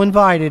were all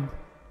invited,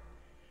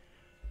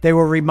 they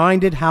were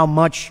reminded how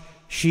much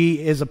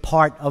she is a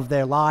part of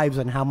their lives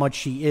and how much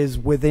she is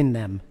within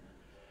them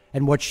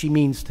and what she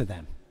means to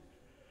them.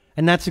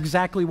 And that's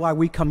exactly why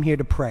we come here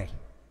to pray.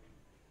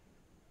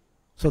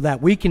 So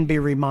that we can be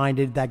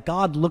reminded that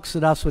God looks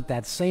at us with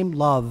that same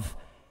love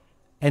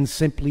and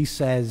simply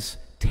says,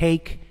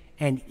 take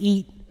and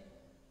eat.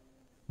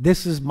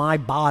 This is my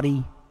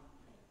body.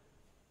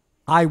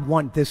 I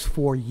want this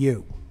for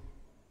you.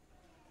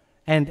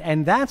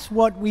 And that's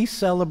what we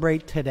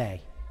celebrate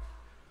today.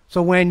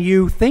 So when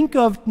you think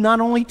of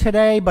not only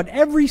today, but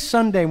every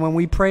Sunday when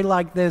we pray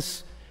like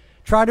this,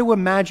 try to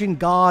imagine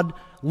God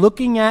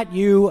looking at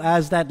you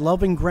as that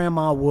loving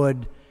grandma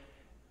would,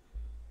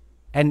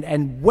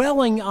 and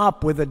welling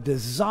up with a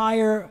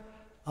desire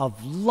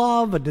of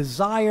love, a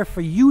desire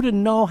for you to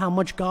know how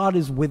much God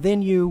is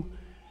within you.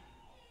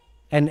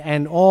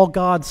 And all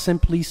God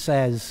simply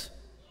says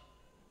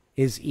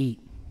is eat.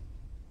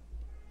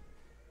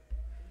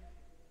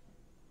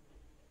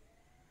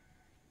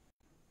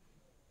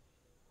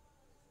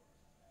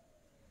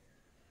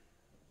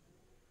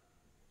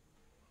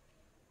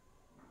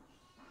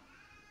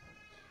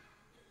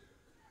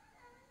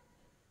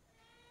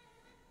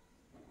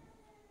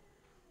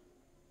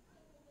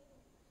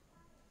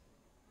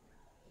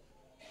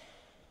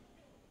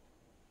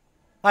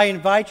 I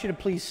invite you to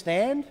please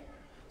stand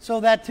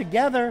so that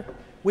together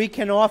we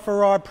can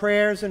offer our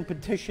prayers and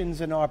petitions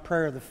in our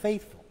prayer of the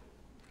faithful.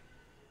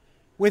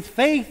 With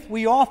faith,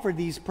 we offer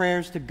these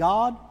prayers to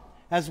God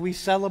as we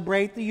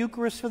celebrate the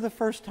Eucharist for the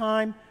first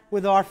time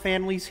with our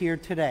families here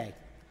today.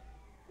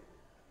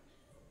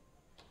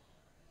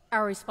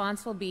 Our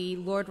response will be,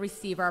 Lord,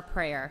 receive our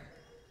prayer.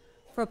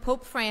 For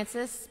Pope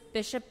Francis,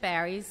 Bishop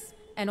Barries,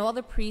 and all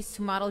the priests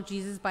who model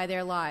Jesus by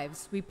their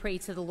lives, we pray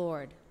to the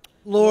Lord.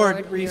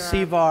 Lord,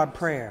 receive our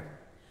prayer.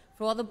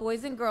 For all the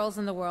boys and girls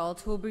in the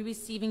world who will be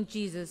receiving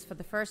Jesus for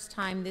the first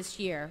time this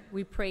year,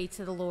 we pray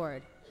to the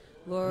Lord.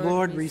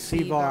 Lord,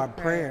 receive our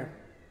prayer.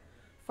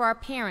 For our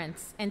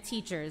parents and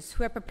teachers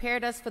who have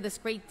prepared us for this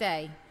great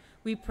day,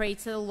 we pray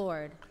to the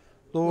Lord.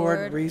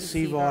 Lord,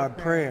 receive our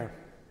prayer.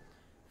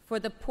 For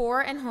the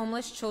poor and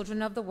homeless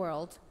children of the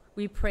world,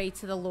 we pray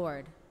to the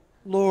Lord.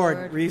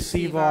 Lord,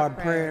 receive our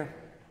prayer.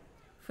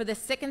 For the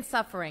sick and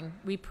suffering,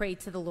 we pray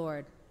to the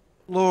Lord.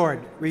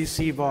 Lord,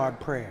 receive our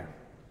prayer.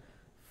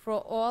 For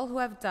all who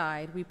have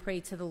died, we pray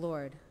to the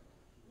Lord.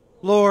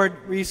 Lord,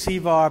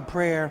 receive our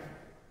prayer.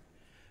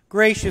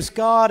 Gracious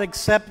God,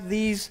 accept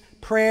these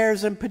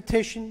prayers and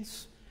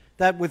petitions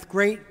that with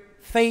great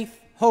faith,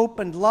 hope,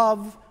 and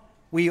love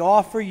we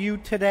offer you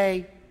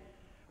today.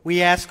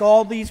 We ask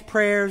all these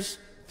prayers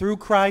through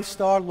Christ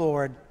our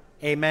Lord.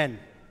 Amen.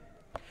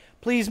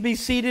 Please be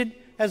seated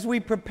as we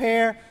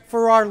prepare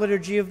for our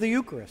liturgy of the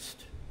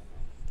Eucharist.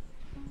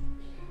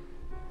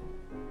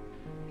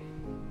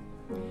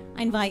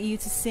 I invite you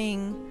to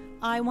sing,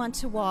 I Want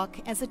to Walk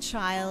as a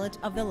Child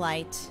of the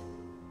Light.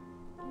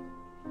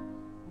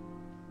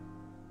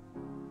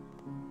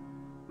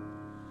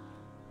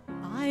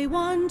 I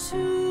want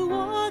to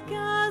walk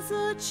as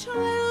a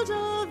child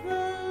of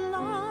the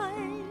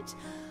light.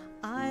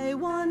 I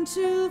want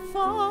to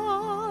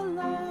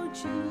follow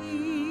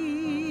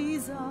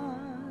Jesus.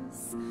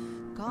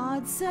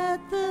 God set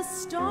the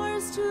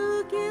stars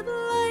to give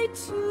light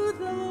to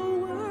the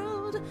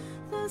world.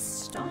 The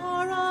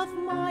star of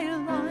my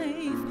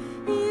life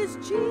is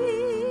Jesus.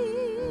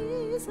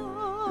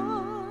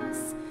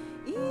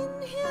 In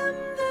him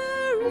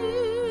there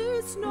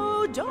is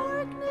no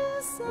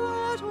darkness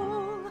at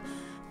all.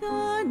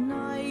 The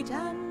night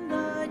and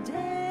the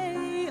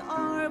day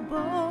are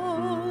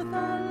both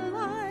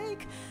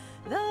alike.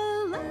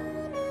 The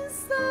Lamb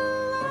is the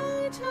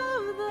light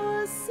of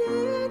the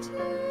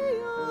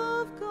city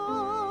of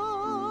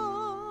God.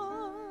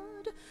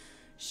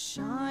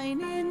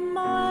 Shine in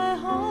my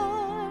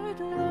heart,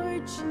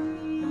 Lord Jesus.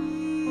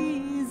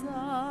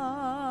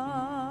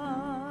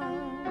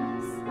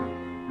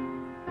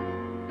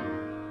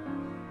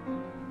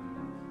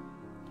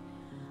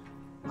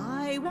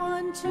 I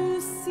want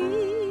to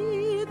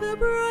see the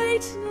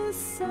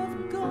brightness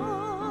of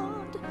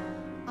God.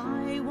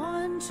 I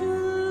want to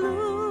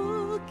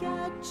look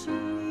at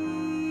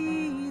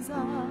Jesus.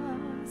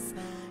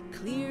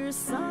 Clear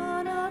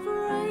sun of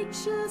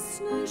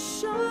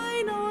righteousness,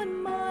 shine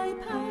on my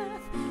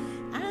path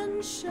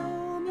and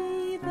show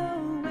me the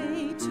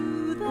way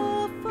to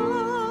the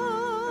Father.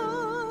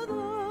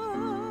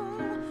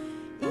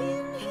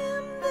 In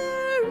him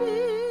there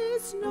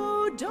is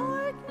no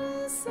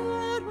darkness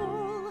at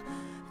all.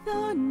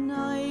 The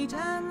night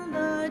and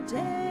the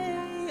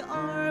day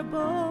are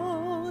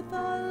both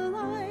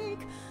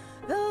alike.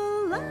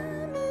 The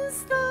Lamb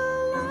is the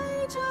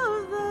light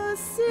of the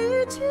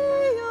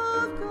city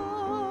of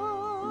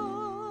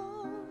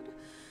God.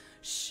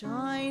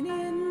 Shine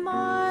in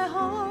my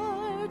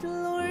heart,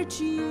 Lord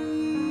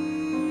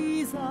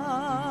Jesus.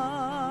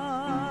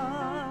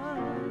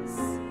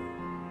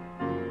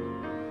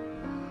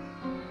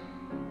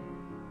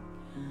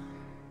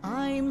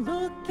 I'm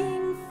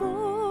looking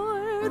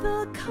for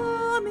the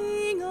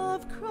coming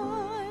of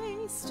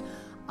Christ.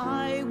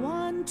 I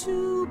want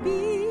to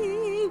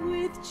be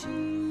with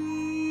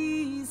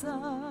Jesus.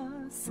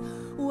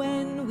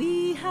 When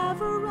we have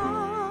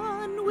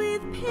run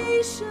with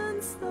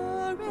patience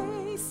the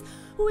race,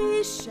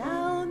 we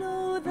shall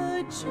know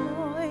the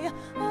joy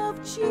of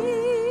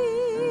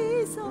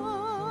Jesus.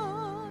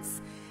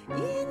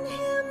 In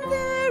him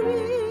there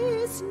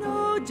is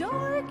no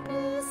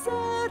darkness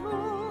at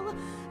all.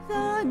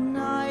 The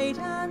night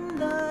and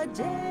the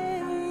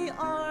day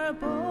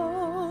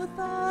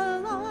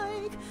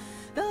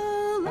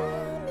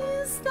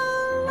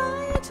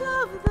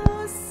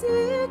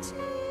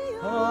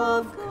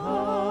of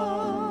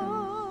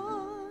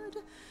God.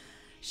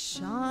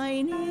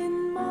 Shine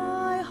in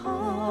my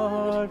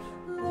heart,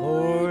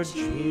 Lord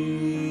Jesus.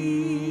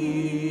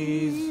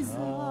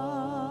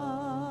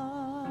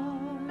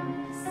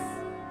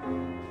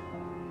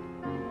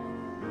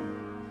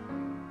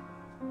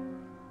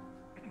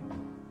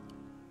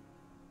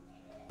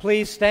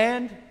 Please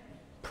stand,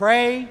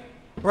 pray,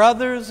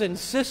 brothers and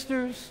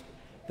sisters,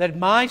 that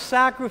my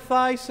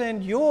sacrifice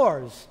and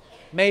yours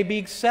may be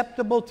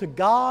acceptable to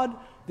God,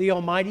 the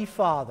Almighty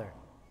Father.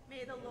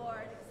 May the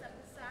Lord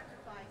accept the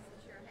sacrifice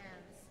at your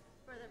hands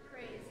for the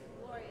praise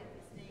and glory of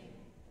his name,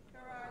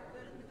 for our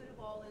good and the good of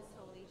all his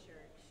holy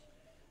church.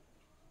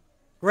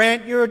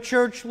 Grant your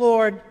church,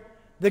 Lord,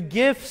 the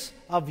gifts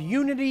of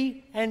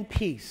unity and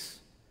peace,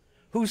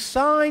 whose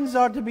signs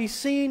are to be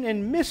seen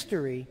in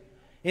mystery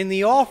in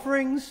the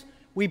offerings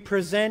we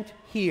present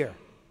here.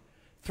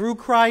 Through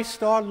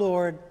Christ our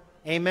Lord.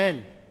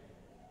 Amen.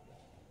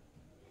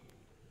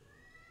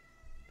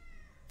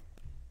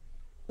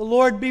 The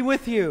Lord be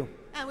with you.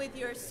 And with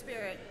your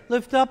spirit,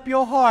 Lift up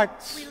your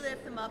hearts. we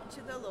lift them up to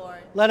the Lord.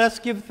 Let us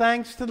give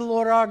thanks to the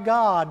Lord our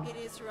God. It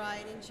is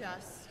right and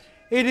just.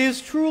 It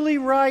is truly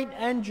right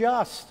and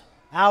just,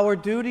 our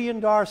duty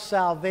and our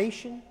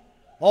salvation,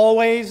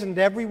 always and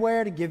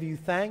everywhere to give you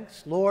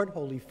thanks, Lord,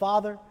 Holy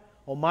Father,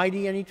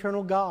 Almighty and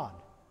eternal God.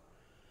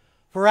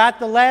 For at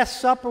the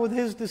Last Supper with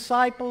his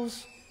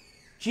disciples,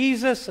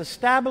 Jesus,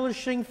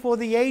 establishing for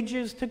the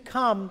ages to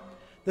come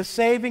the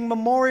saving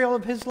memorial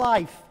of his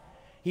life,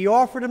 he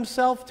offered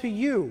himself to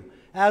you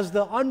as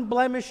the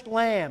unblemished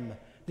lamb,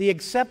 the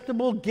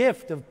acceptable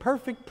gift of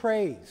perfect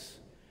praise.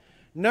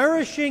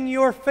 Nourishing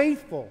your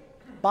faithful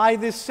by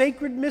this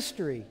sacred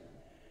mystery,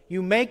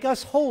 you make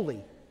us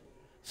holy,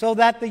 so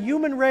that the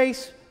human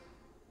race,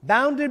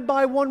 bounded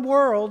by one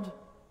world,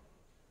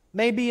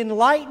 may be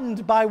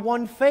enlightened by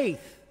one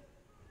faith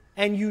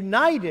and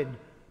united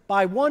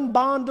by one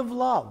bond of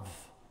love.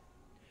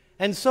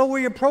 And so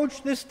we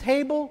approach this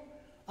table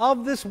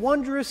of this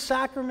wondrous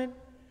sacrament,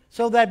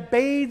 so that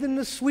bathed in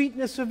the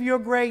sweetness of your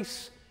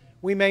grace,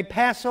 we may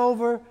pass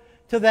over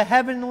to the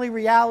heavenly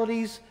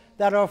realities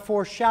that are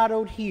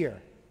foreshadowed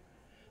here.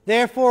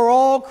 Therefore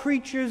all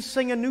creatures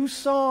sing a new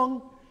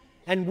song,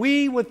 and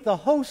we with the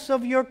hosts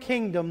of your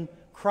kingdom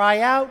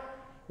cry out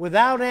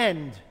without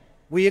end,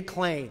 we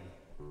acclaim.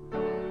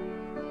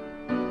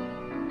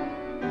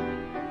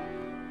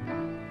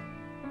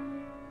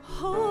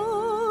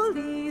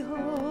 Holy,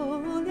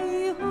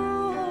 holy,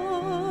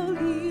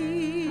 holy,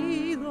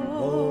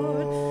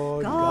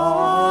 Lord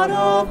God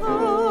of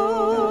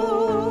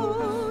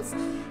hosts,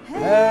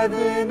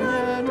 heaven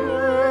and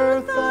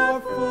earth are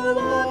full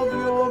of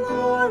your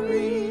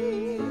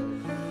glory.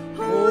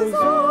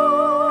 Hosanna,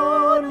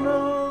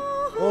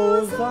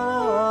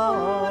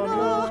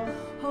 Hosanna,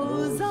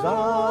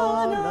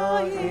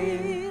 Hosanna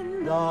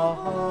in the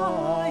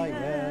highest.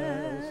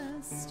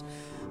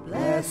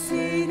 Blessed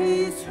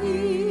is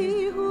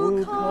he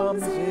who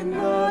comes in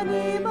the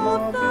name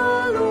of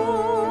the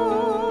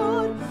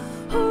Lord.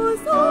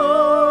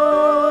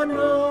 Hosanna,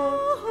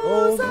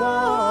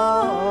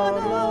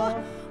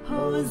 Hosanna,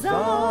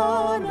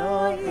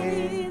 Hosanna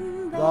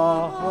in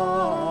the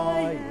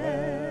highest.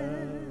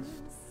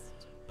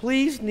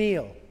 Please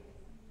kneel.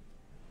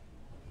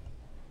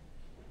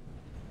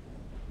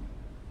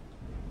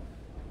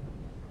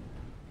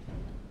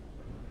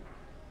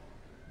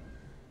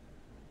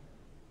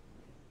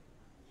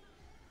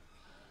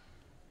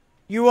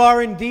 You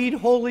are indeed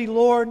holy,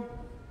 Lord,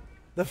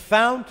 the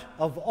fount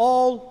of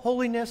all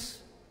holiness.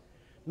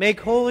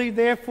 Make holy,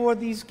 therefore,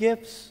 these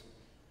gifts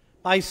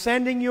by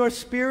sending your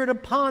Spirit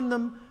upon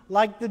them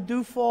like the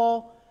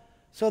dewfall,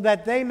 so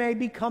that they may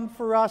become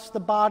for us the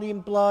body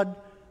and blood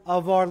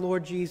of our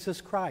Lord Jesus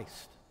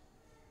Christ.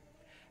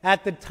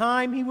 At the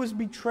time he was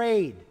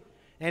betrayed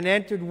and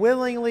entered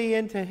willingly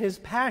into his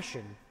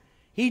passion,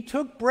 he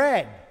took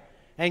bread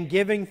and,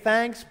 giving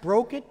thanks,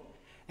 broke it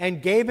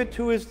and gave it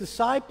to his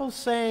disciples,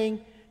 saying,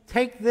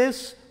 "Take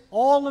this,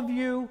 all of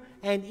you,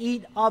 and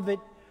eat of it,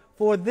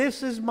 for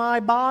this is my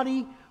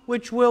body,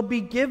 which will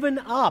be given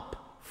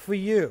up for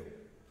you."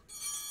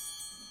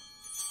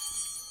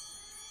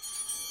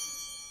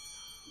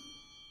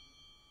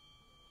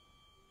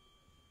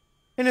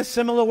 In a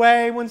similar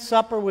way, when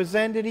supper was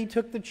ended, he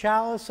took the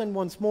chalice, and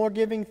once more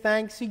giving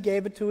thanks, he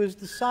gave it to his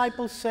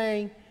disciples,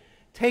 saying,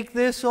 "Take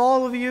this,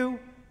 all of you,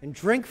 and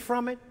drink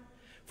from it,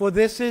 for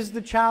this is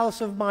the chalice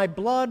of my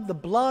blood, the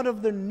blood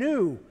of the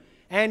new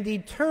and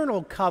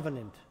eternal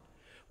covenant,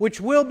 which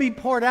will be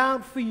poured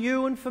out for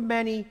you and for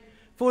many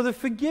for the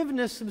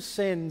forgiveness of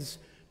sins.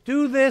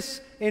 Do this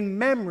in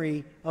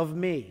memory of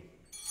me."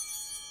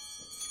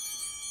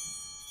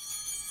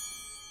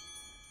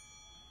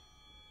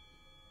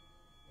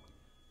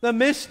 The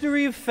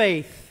mystery of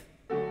faith.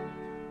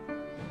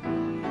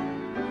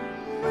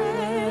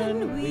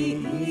 When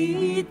we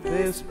eat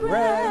this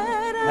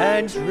bread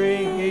and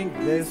drink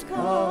this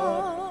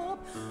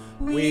cup,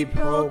 we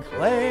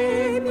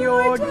proclaim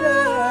your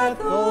death,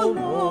 O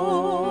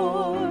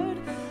Lord,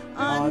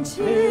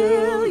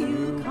 until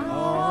you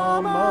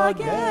come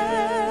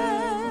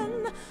again.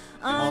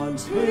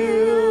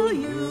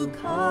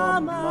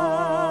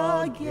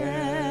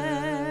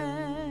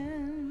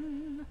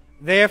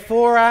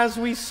 Therefore, as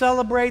we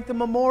celebrate the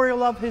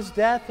memorial of his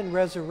death and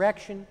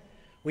resurrection,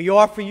 we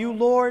offer you,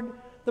 Lord,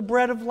 the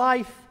bread of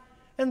life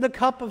and the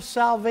cup of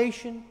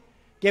salvation,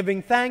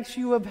 giving thanks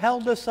you have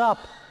held us up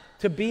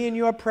to be in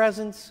your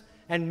presence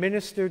and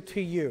minister to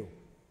you.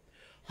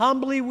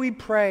 Humbly we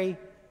pray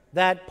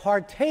that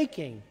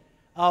partaking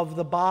of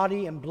the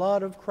body and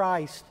blood of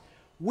Christ,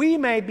 we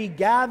may be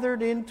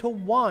gathered into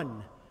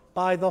one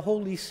by the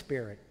Holy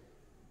Spirit.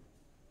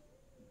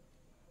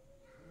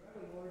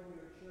 Remember, Lord,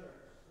 your church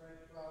spread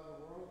throughout the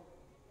world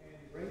and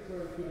bring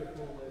her to the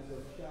fullness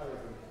of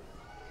charity.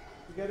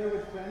 Together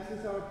with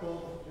Francis our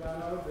Pope,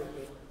 John our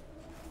Bishop,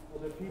 all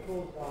the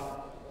people of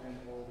God and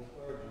all the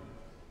clergy.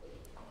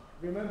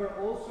 Remember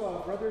also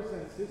our brothers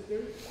and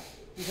sisters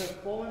who have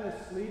fallen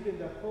asleep in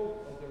the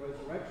hope of the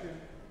resurrection,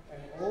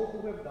 and all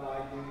who have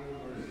died in your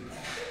mercy.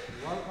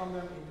 Welcome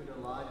them into the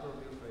light of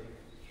your faith.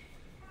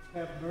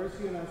 Have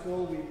mercy on us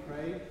all, we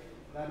pray,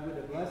 that with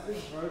the Blessed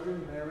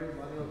Virgin Mary,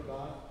 Mother of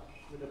God,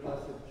 with the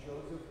Blessed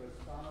Joseph, her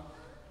spouse,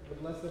 with the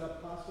blessed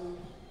apostles,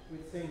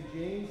 with St.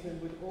 James,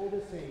 and with all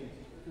the saints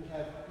who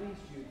have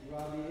pleased you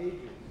throughout the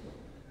ages,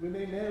 we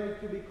may merit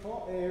to be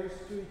called heirs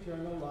to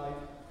eternal life.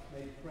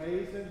 May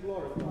praise and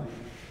glorify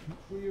you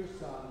through your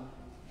Son,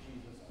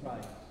 Jesus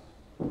Christ.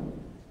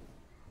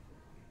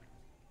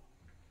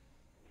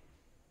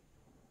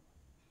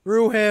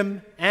 Through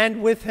him,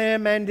 and with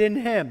him, and in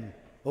him,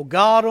 O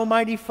God,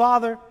 Almighty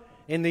Father,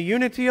 in the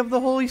unity of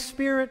the Holy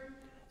Spirit,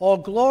 all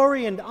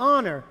glory and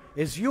honor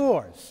is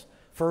yours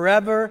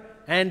forever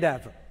and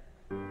ever.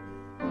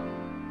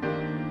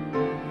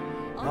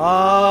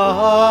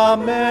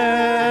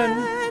 Amen.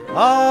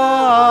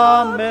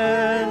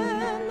 Amen.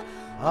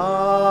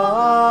 Amen.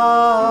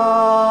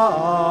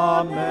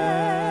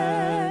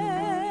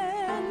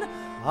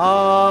 Amen. Amen.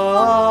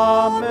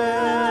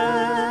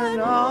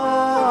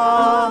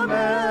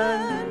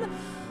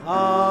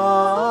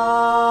 Amen.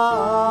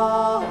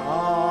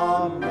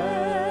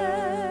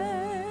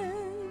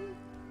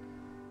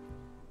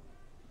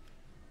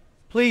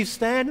 Please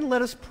stand and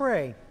let us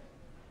pray.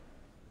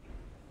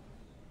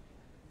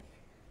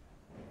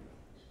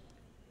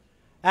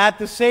 At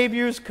the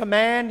Savior's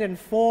command,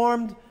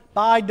 informed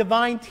by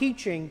divine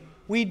teaching,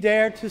 we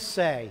dare to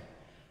say,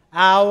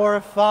 Our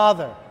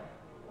Father,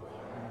 who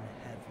art in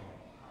heaven,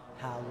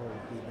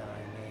 hallowed be thy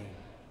name.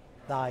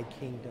 Thy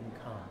kingdom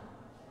come,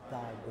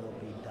 thy will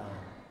be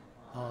done,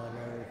 on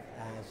earth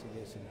as it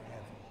is in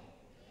heaven.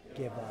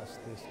 Give us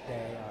this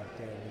day our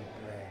daily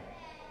bread,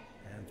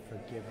 and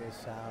forgive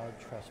us our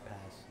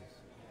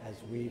trespasses, as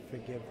we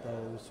forgive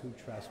those who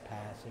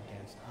trespass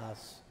against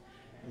us.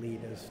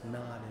 Lead us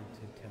not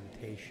into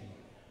temptation.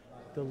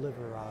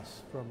 Deliver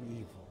us from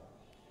evil.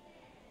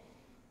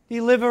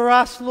 Deliver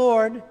us,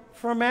 Lord,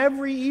 from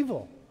every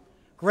evil.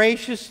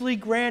 Graciously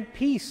grant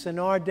peace in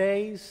our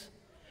days,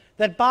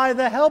 that by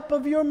the help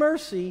of your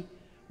mercy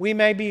we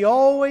may be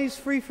always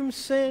free from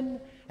sin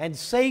and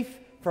safe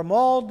from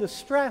all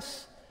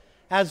distress,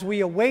 as we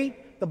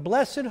await the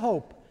blessed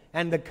hope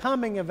and the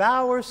coming of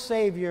our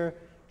Savior,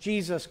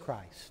 Jesus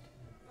Christ.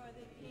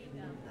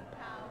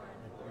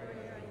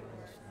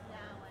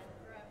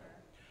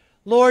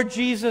 Lord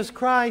Jesus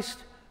Christ,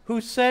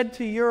 who said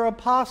to your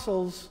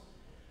apostles,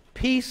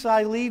 Peace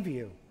I leave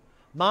you,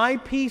 my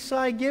peace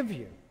I give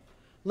you.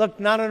 Look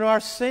not on our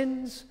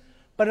sins,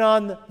 but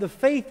on the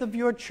faith of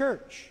your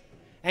church,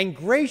 and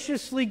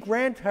graciously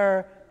grant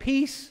her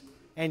peace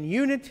and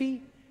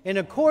unity in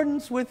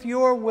accordance with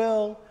your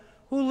will,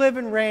 who live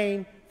and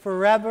reign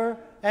forever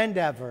and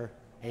ever.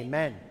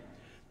 Amen.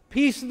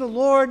 Peace of the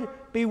Lord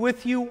be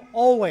with you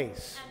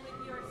always.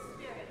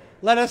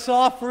 Let us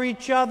offer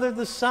each other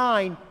the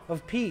sign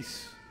of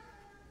peace.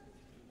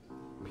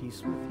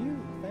 Peace with you.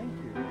 Thank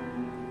you.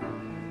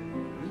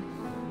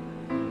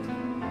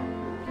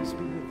 Peace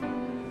be with you.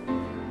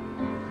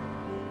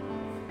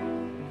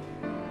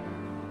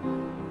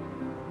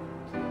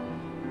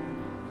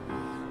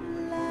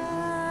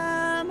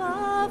 Lamb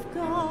of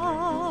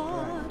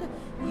God,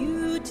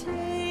 you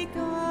take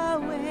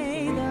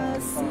away the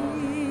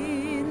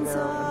sins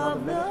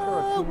of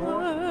the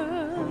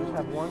world.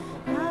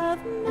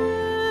 Have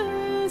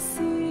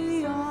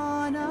mercy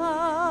on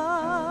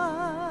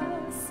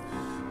us.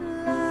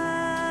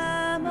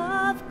 Lamb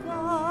of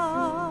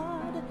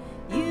God,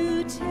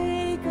 you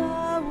take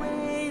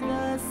away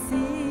the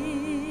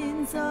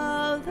sins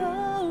of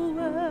the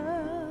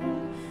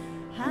world.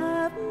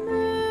 Have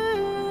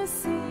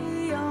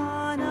mercy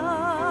on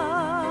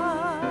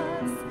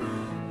us.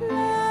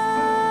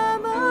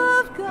 Lamb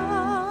of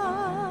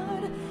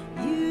God,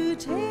 you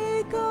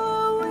take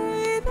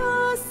away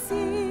the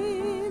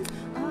sins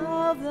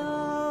of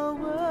the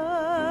world.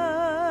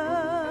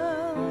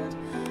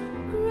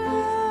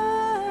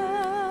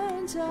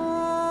 Grant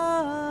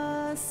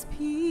us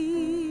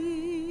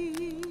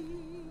peace.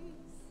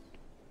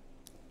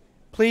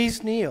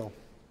 Please kneel.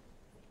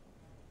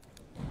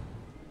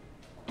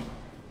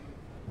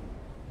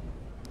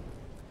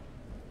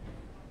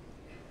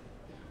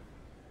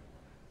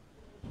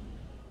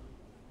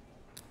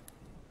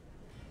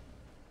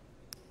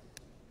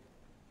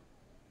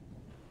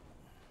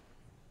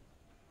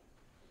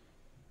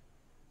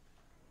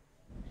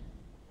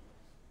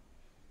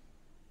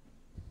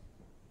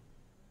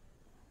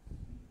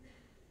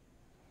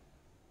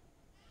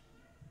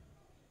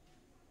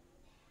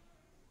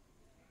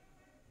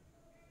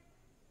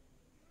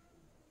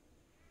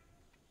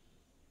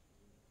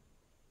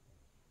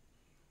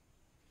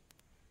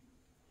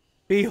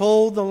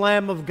 Behold the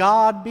Lamb of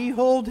God,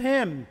 behold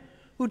him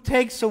who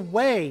takes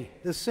away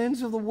the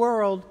sins of the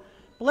world.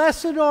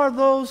 Blessed are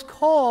those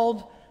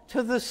called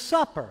to the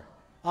supper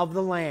of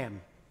the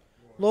Lamb.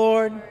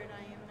 Lord, I am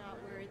not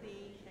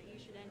worthy that you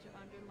should enter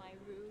under my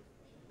roof,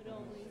 but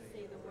only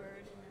say the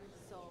word, and my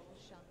soul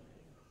shall be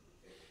healed.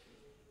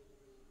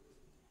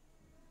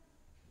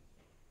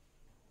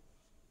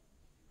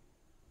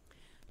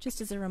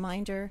 Just as a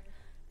reminder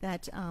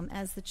that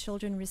as the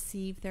children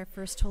receive their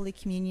first Holy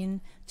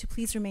Communion, to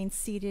please remain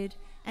seated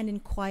and in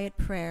quiet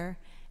prayer.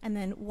 And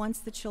then once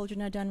the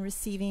children are done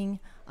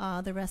receiving,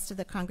 the rest of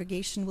the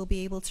congregation will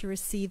be able to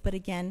receive. But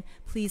again,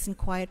 please in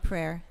quiet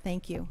prayer.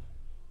 Thank you.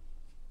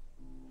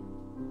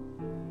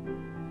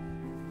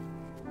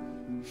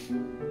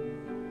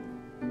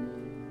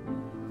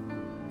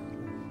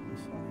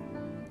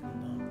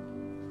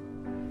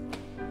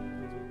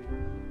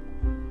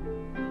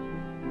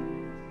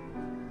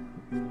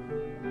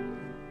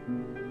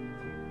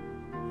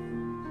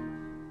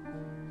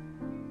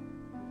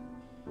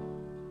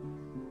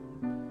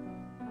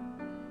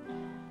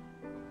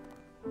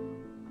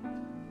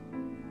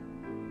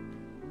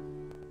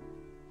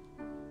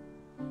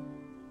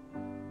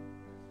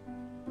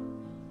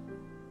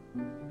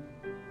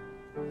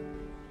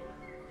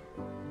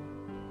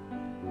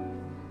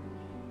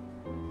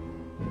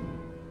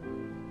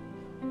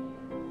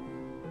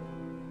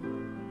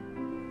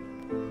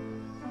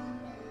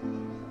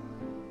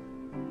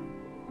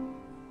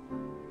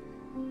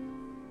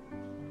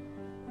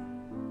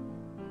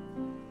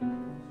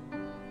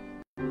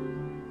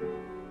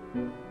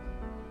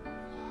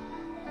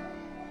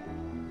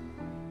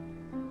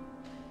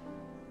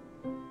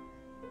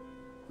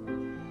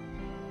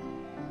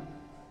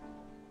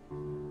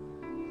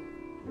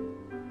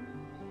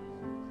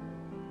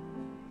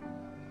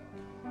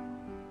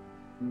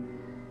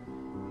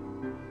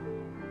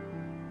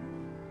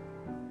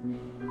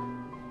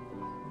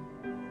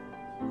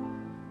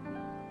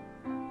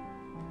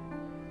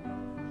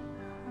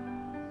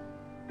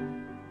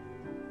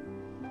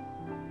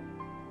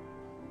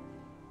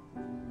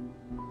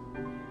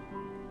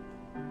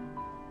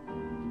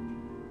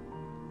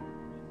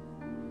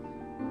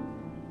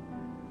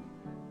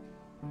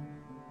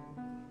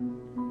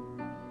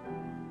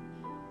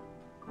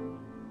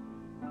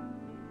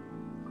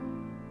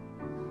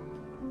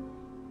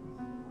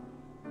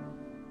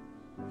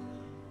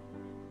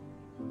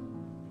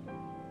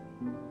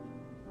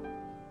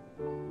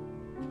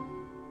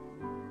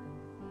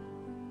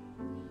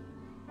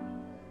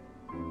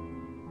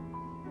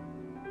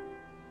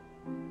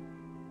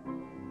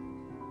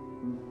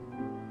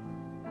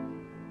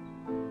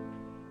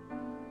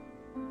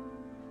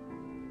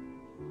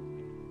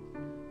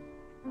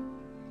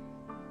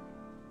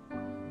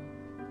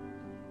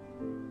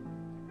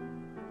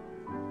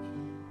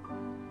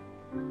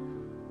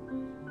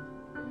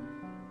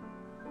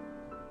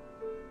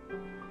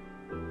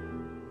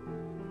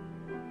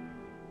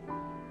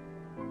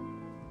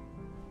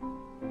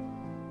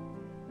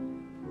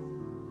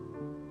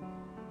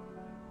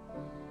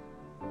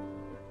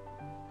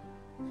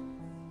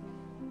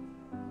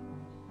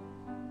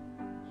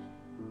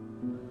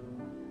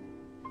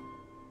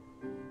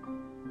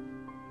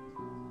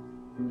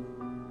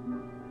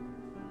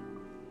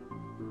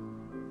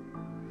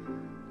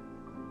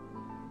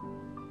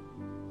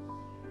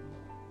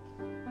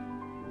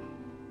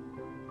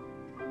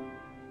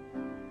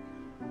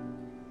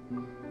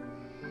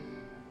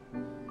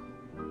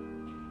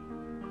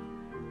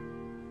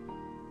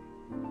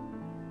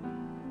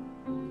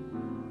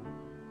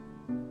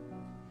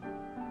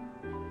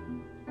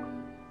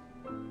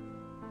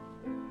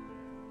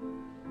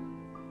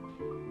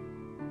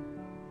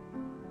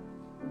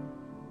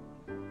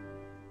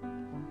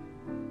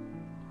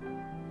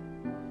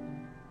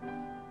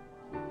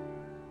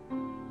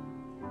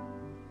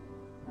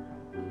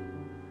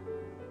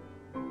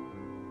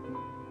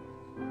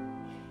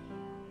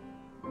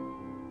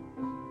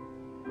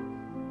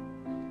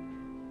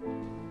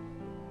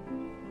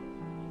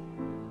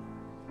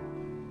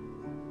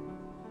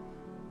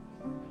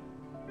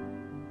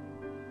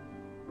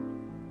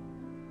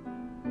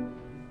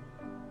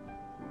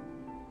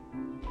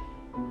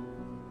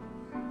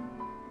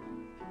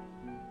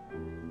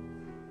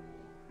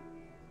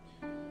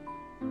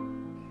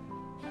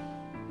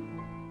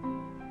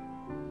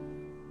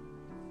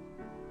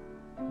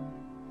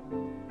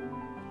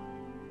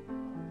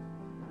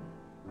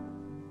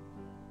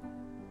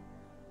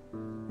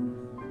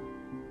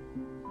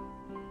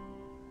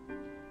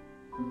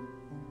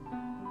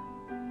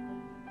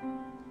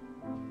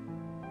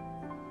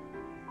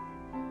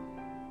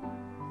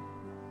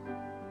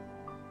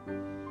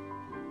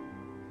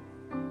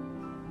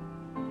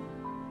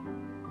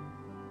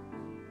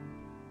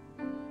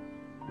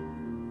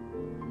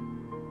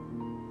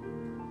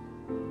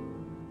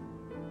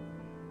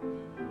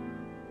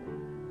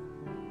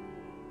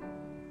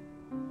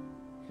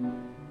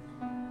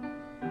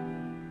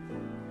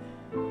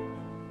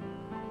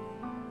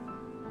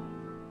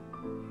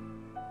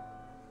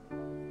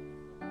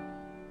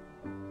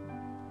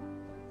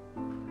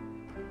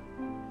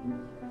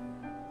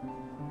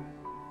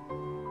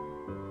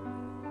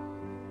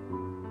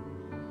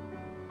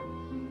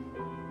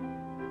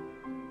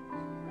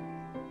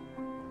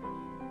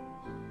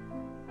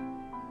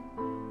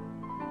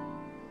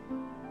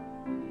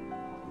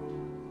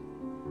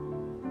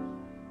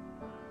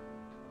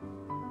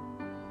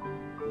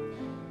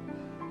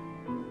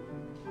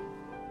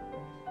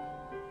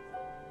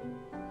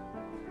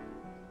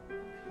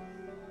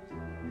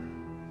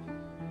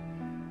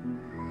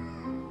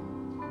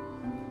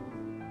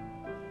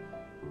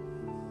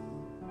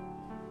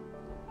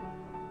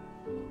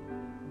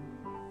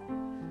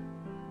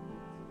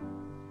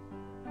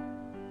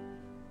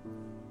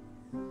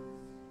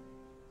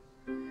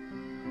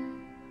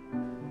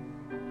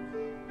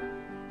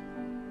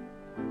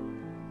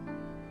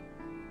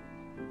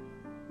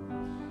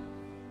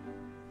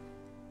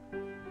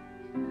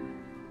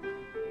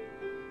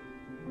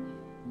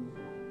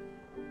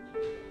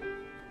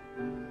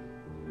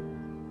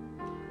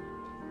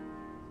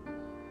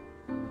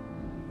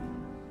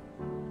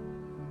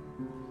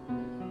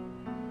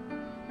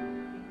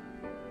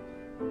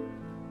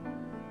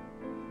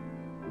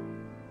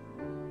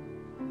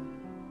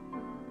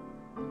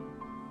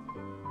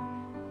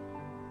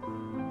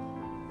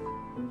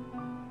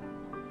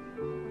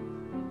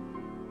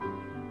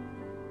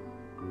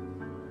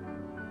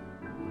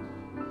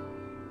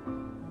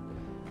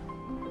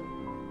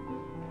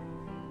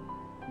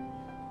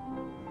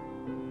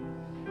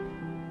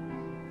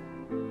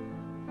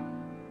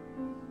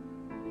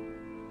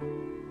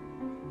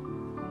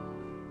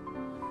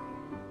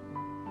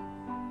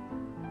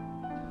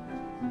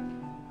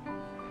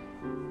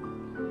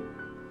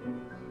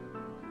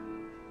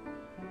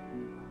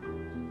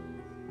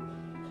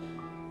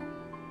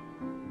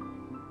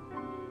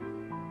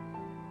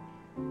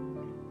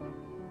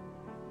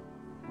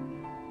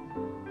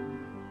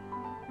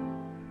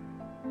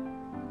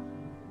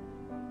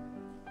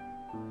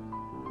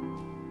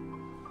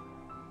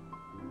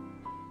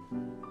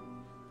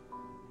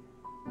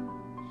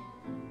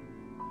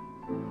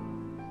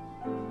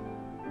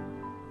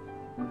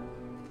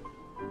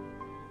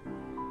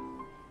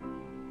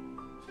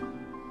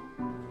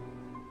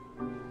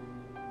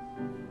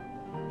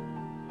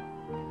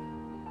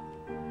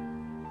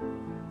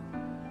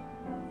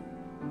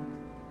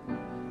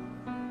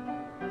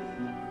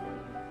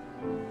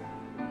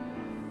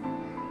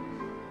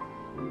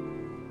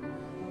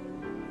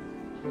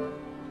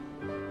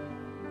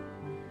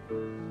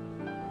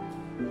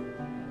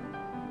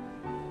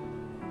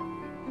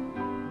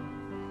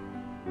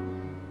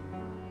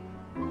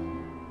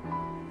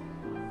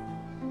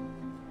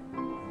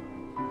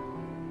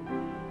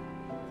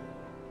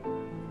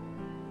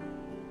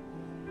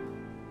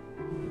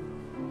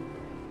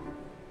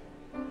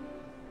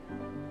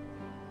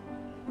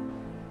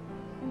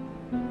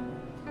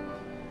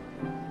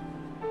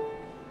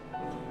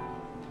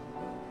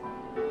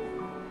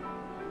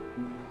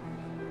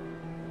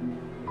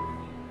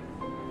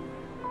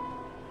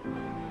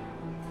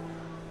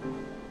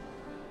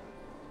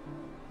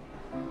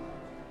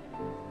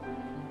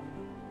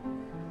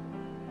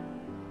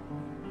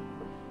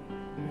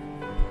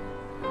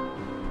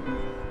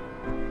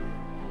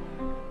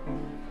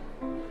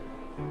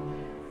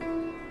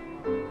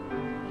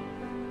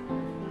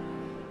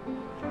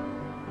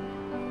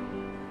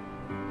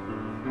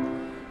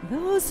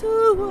 Those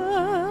who were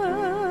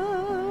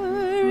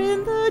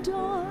in the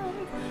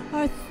dark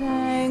are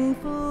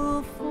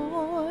thankful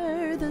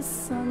for the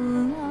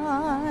sunlight.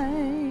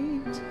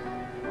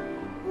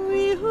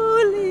 We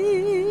who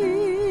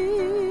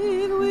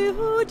live, we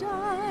who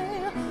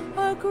die,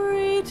 are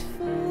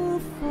grateful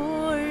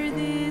for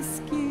this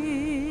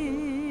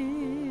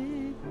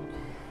gift.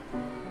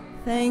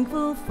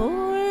 Thankful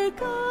for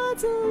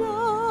God's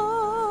love.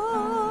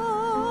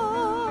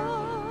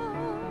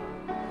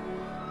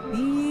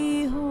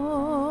 Behold,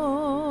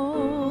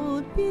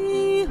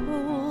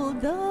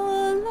 behold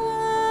the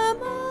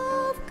Lamb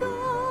of God.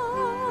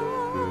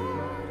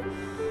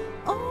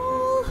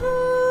 All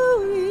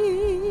who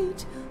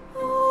eat,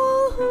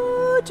 all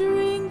who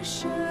drink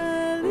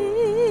shall live,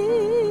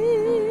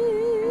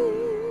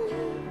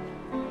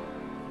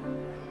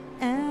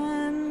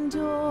 and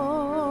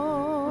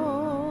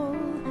all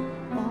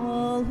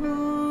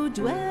who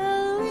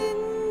dwell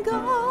in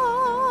God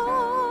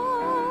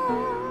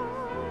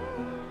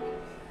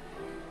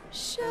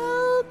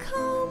shall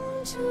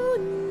come to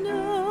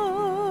know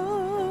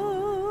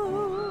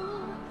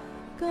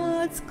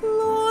God's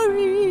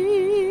glory.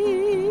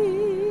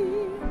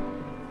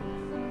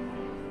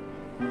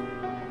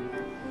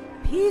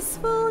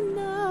 Peaceful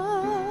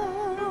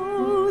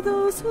now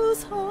those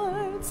whose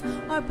hearts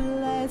are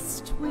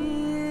blessed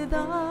with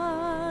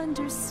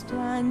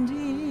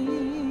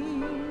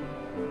understanding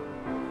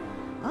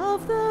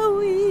of the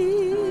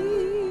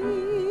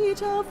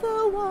wheat, of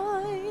the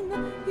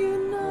wine,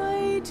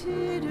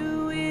 united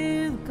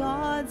with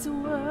God's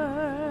word,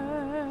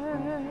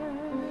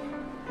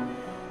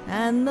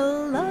 and the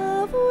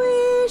love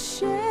we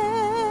share.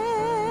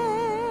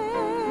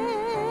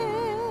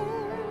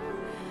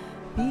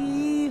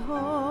 Behold,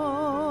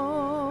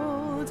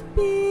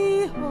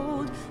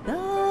 behold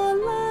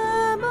the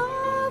Lamb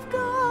of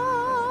God.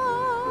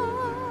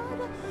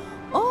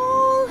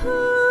 All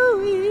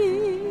who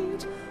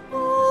eat,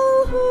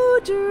 all who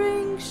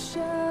drink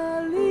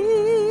shall live,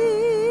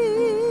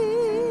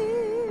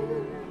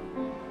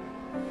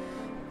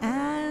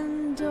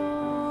 and all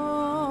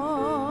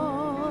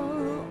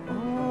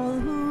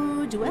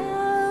who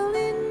dwell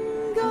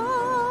in God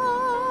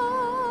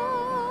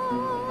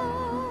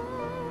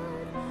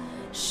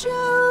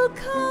shall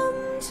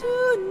come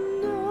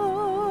to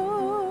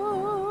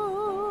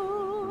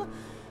know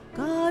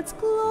God's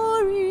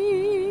glory.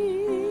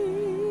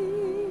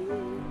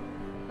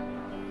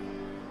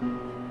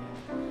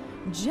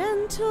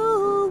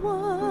 Gentle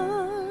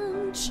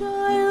one,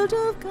 child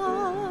of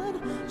God,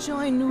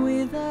 join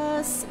with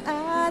us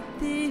at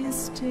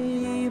this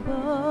table.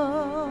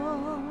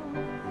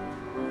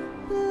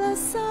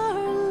 Bless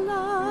our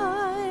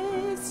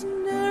lives,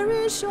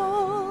 nourish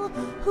all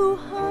who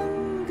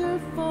hunger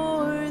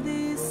for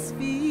this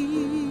feast.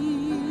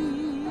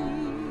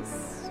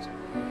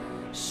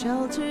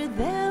 Shelter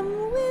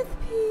them with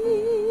peace.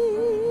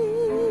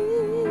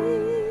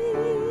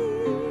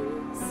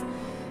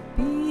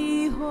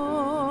 Behold,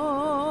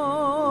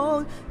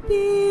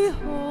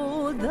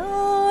 behold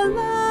the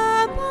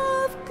Lamb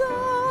of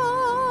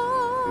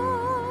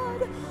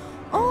God.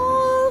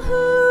 All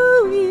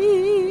who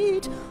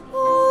eat,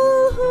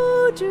 all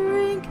who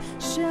drink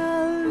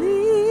shall live,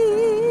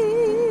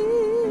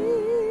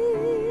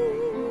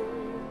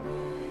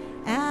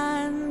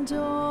 and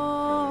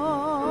all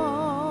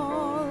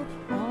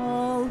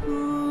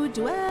who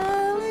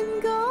dwell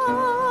in God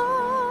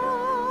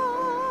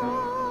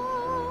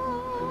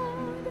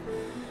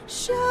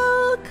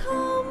shall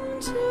come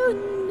to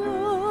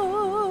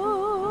know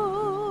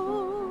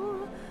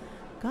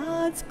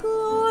God's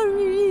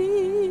glory.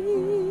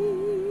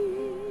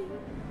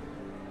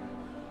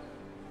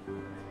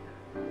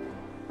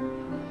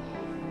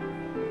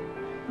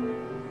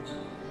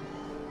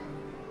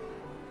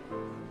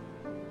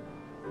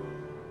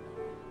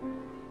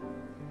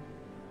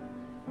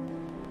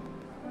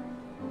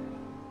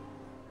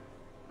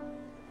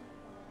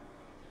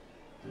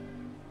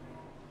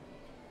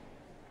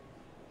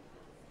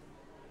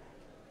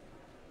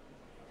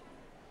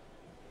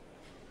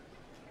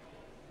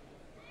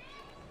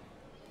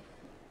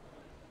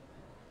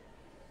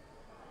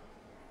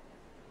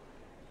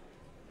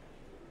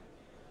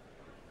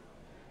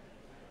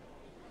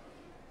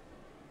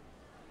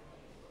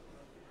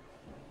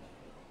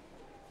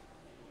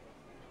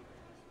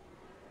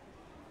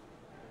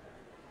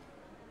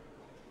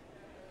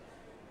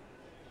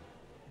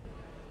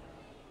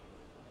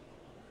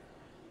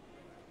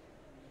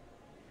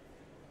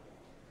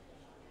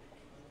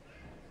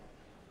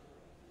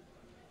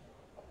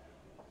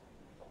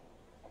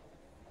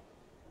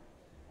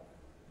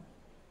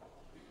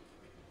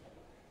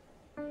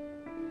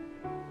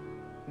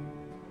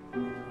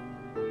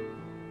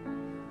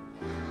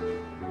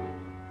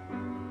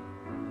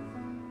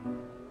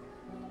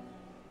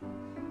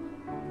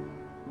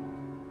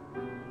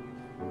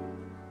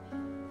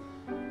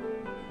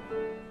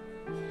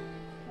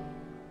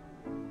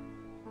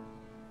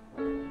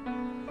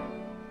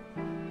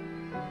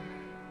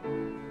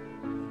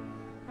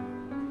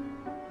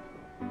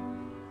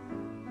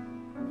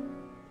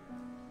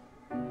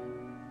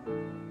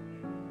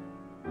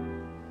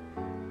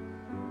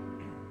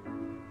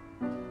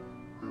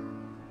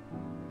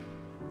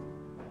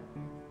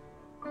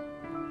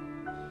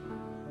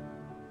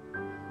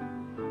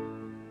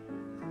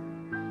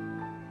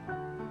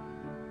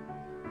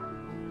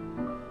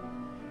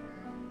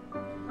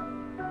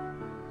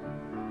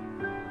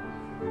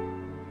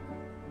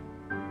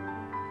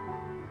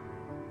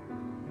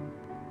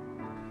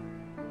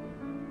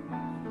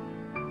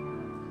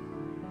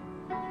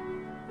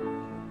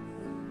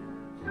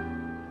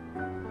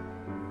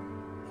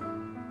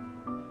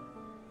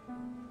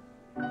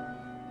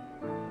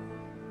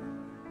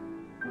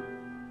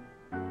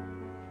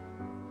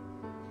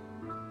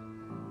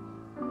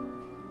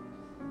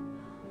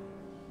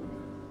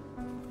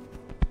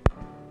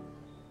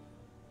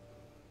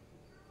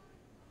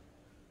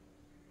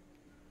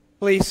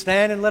 Please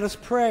stand and let us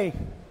pray.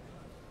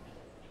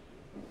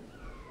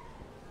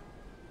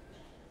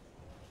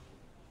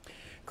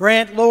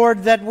 Grant,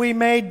 Lord, that we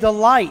may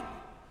delight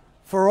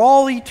for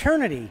all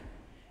eternity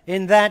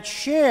in that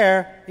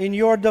share in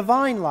your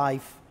divine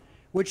life,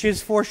 which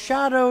is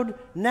foreshadowed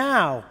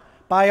now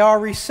by our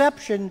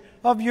reception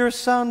of your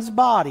Son's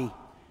body.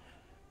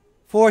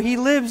 For he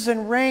lives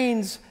and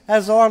reigns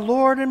as our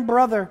Lord and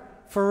brother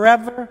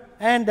forever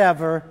and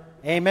ever.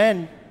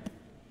 Amen.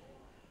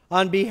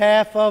 On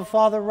behalf of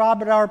Father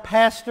Robert, our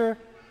pastor,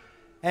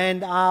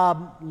 and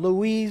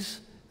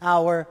Louise,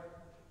 our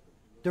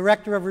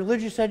Director of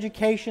Religious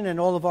Education, and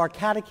all of our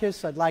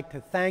catechists, I'd like to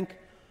thank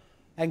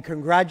and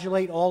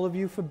congratulate all of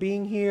you for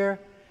being here.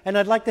 And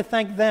I'd like to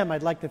thank them.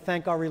 I'd like to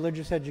thank our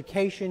religious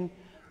education,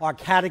 our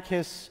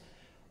catechists,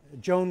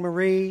 Joan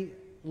Marie,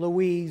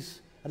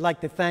 Louise. I'd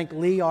like to thank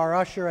Lee, our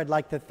usher. I'd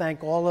like to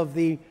thank all of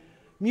the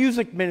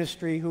music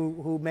ministry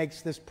who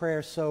makes this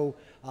prayer so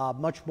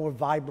much more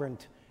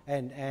vibrant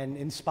and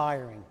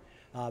inspiring.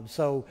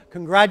 So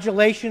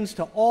congratulations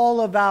to all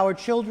of our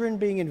children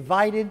being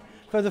invited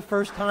for the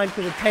first time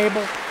to the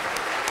table.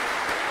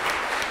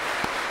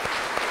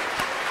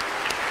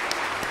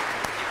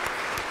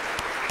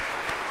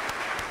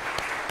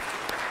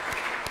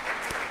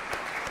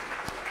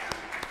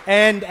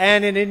 And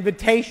an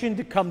invitation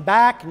to come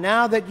back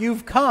now that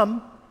you've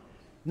come.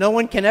 No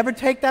one can ever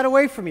take that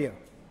away from you.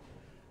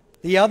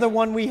 The other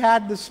one we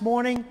had this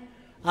morning,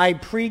 I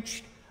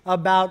preached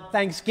about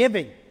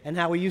Thanksgiving and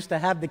how we used to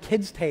have the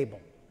kids' table.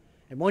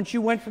 And once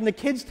you went from the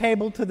kids'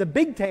 table to the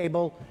big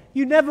table,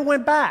 you never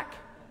went back.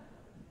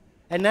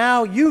 And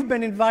now you've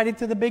been invited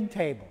to the big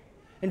table.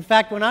 In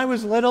fact, when I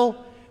was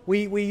little,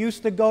 we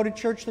used to go to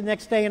church the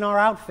next day in our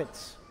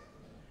outfits.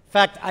 In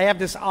fact, I have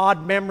this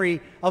odd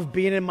memory of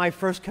being in my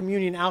first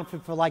communion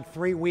outfit for like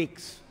 3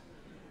 weeks.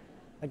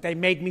 Like they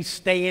made me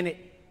stay in it.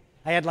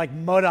 I had like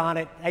mud on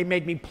it. They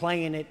made me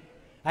play in it.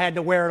 I had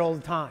to wear it all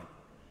the time.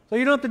 So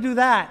you don't have to do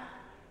that.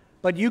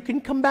 But you can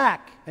come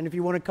back. And if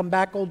you want to come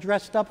back all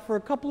dressed up for a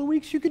couple of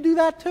weeks, you can do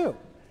that too.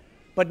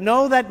 But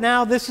know that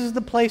now this is the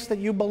place that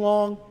you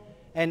belong,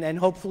 and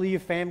hopefully your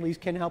families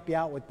can help you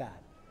out with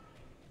that.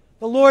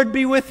 The Lord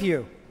be with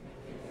you.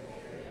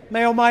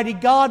 May Almighty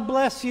God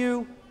bless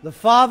you, the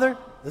Father,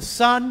 the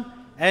Son,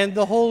 and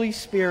the Holy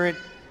Spirit.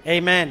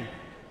 Amen.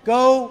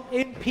 Go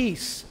in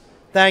peace.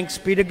 Thanks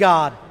be to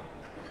God.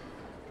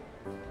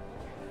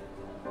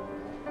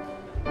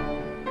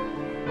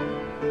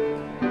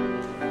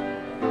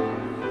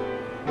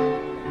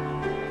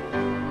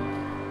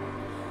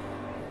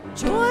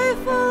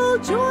 Joyful,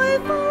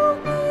 joyful,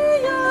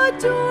 we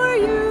adore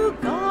you,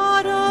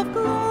 God of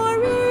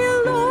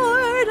glory,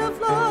 Lord of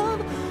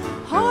love.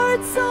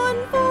 Hearts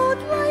unfold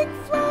like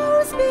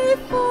flowers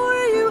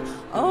before you,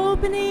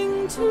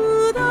 opening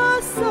to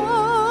the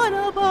sun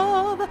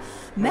above.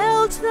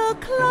 Melt the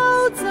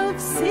clouds of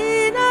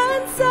sin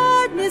and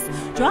sadness,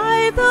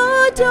 drive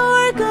the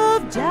dark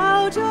of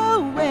doubt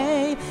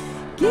away.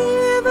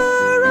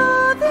 Giver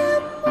of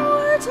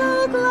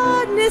immortal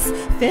gladness,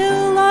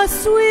 fill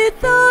us with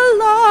the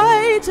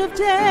light of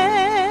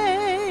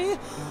day.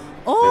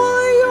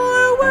 All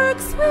your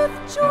works with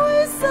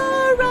joy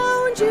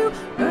surround you,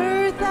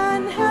 earth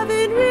and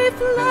heaven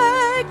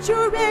reflect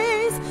your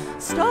rays.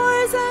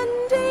 Stars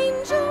and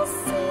angels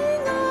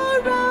sing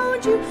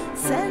around you,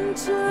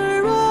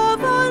 center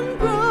of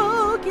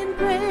unbroken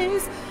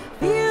praise.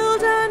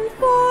 Field and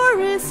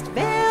forest,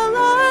 vale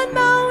and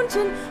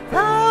mountain,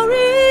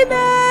 flowery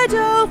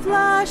meadow,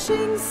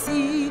 flashing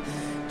sea,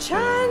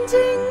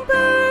 chanting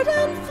bird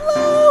and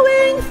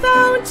flowing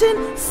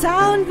fountain,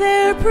 sound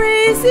their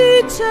praise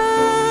eternally.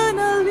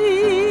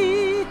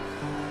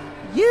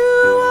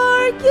 You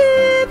are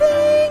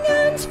giving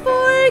and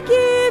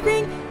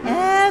forgiving,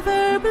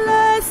 ever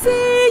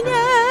blessing,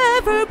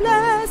 ever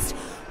blessed,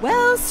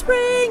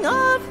 wellspring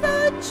of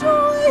the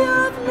joy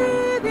of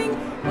living,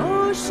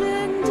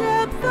 ocean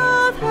depth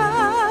of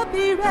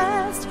happy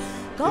rest.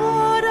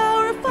 God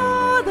our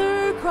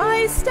Father,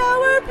 Christ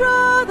our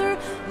brother,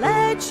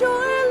 let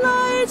your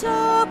light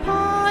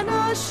upon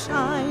us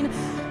shine.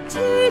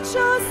 Teach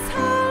us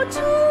how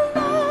to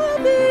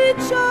love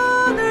each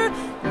other,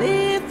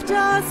 lift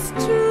us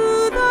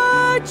to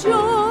the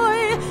joy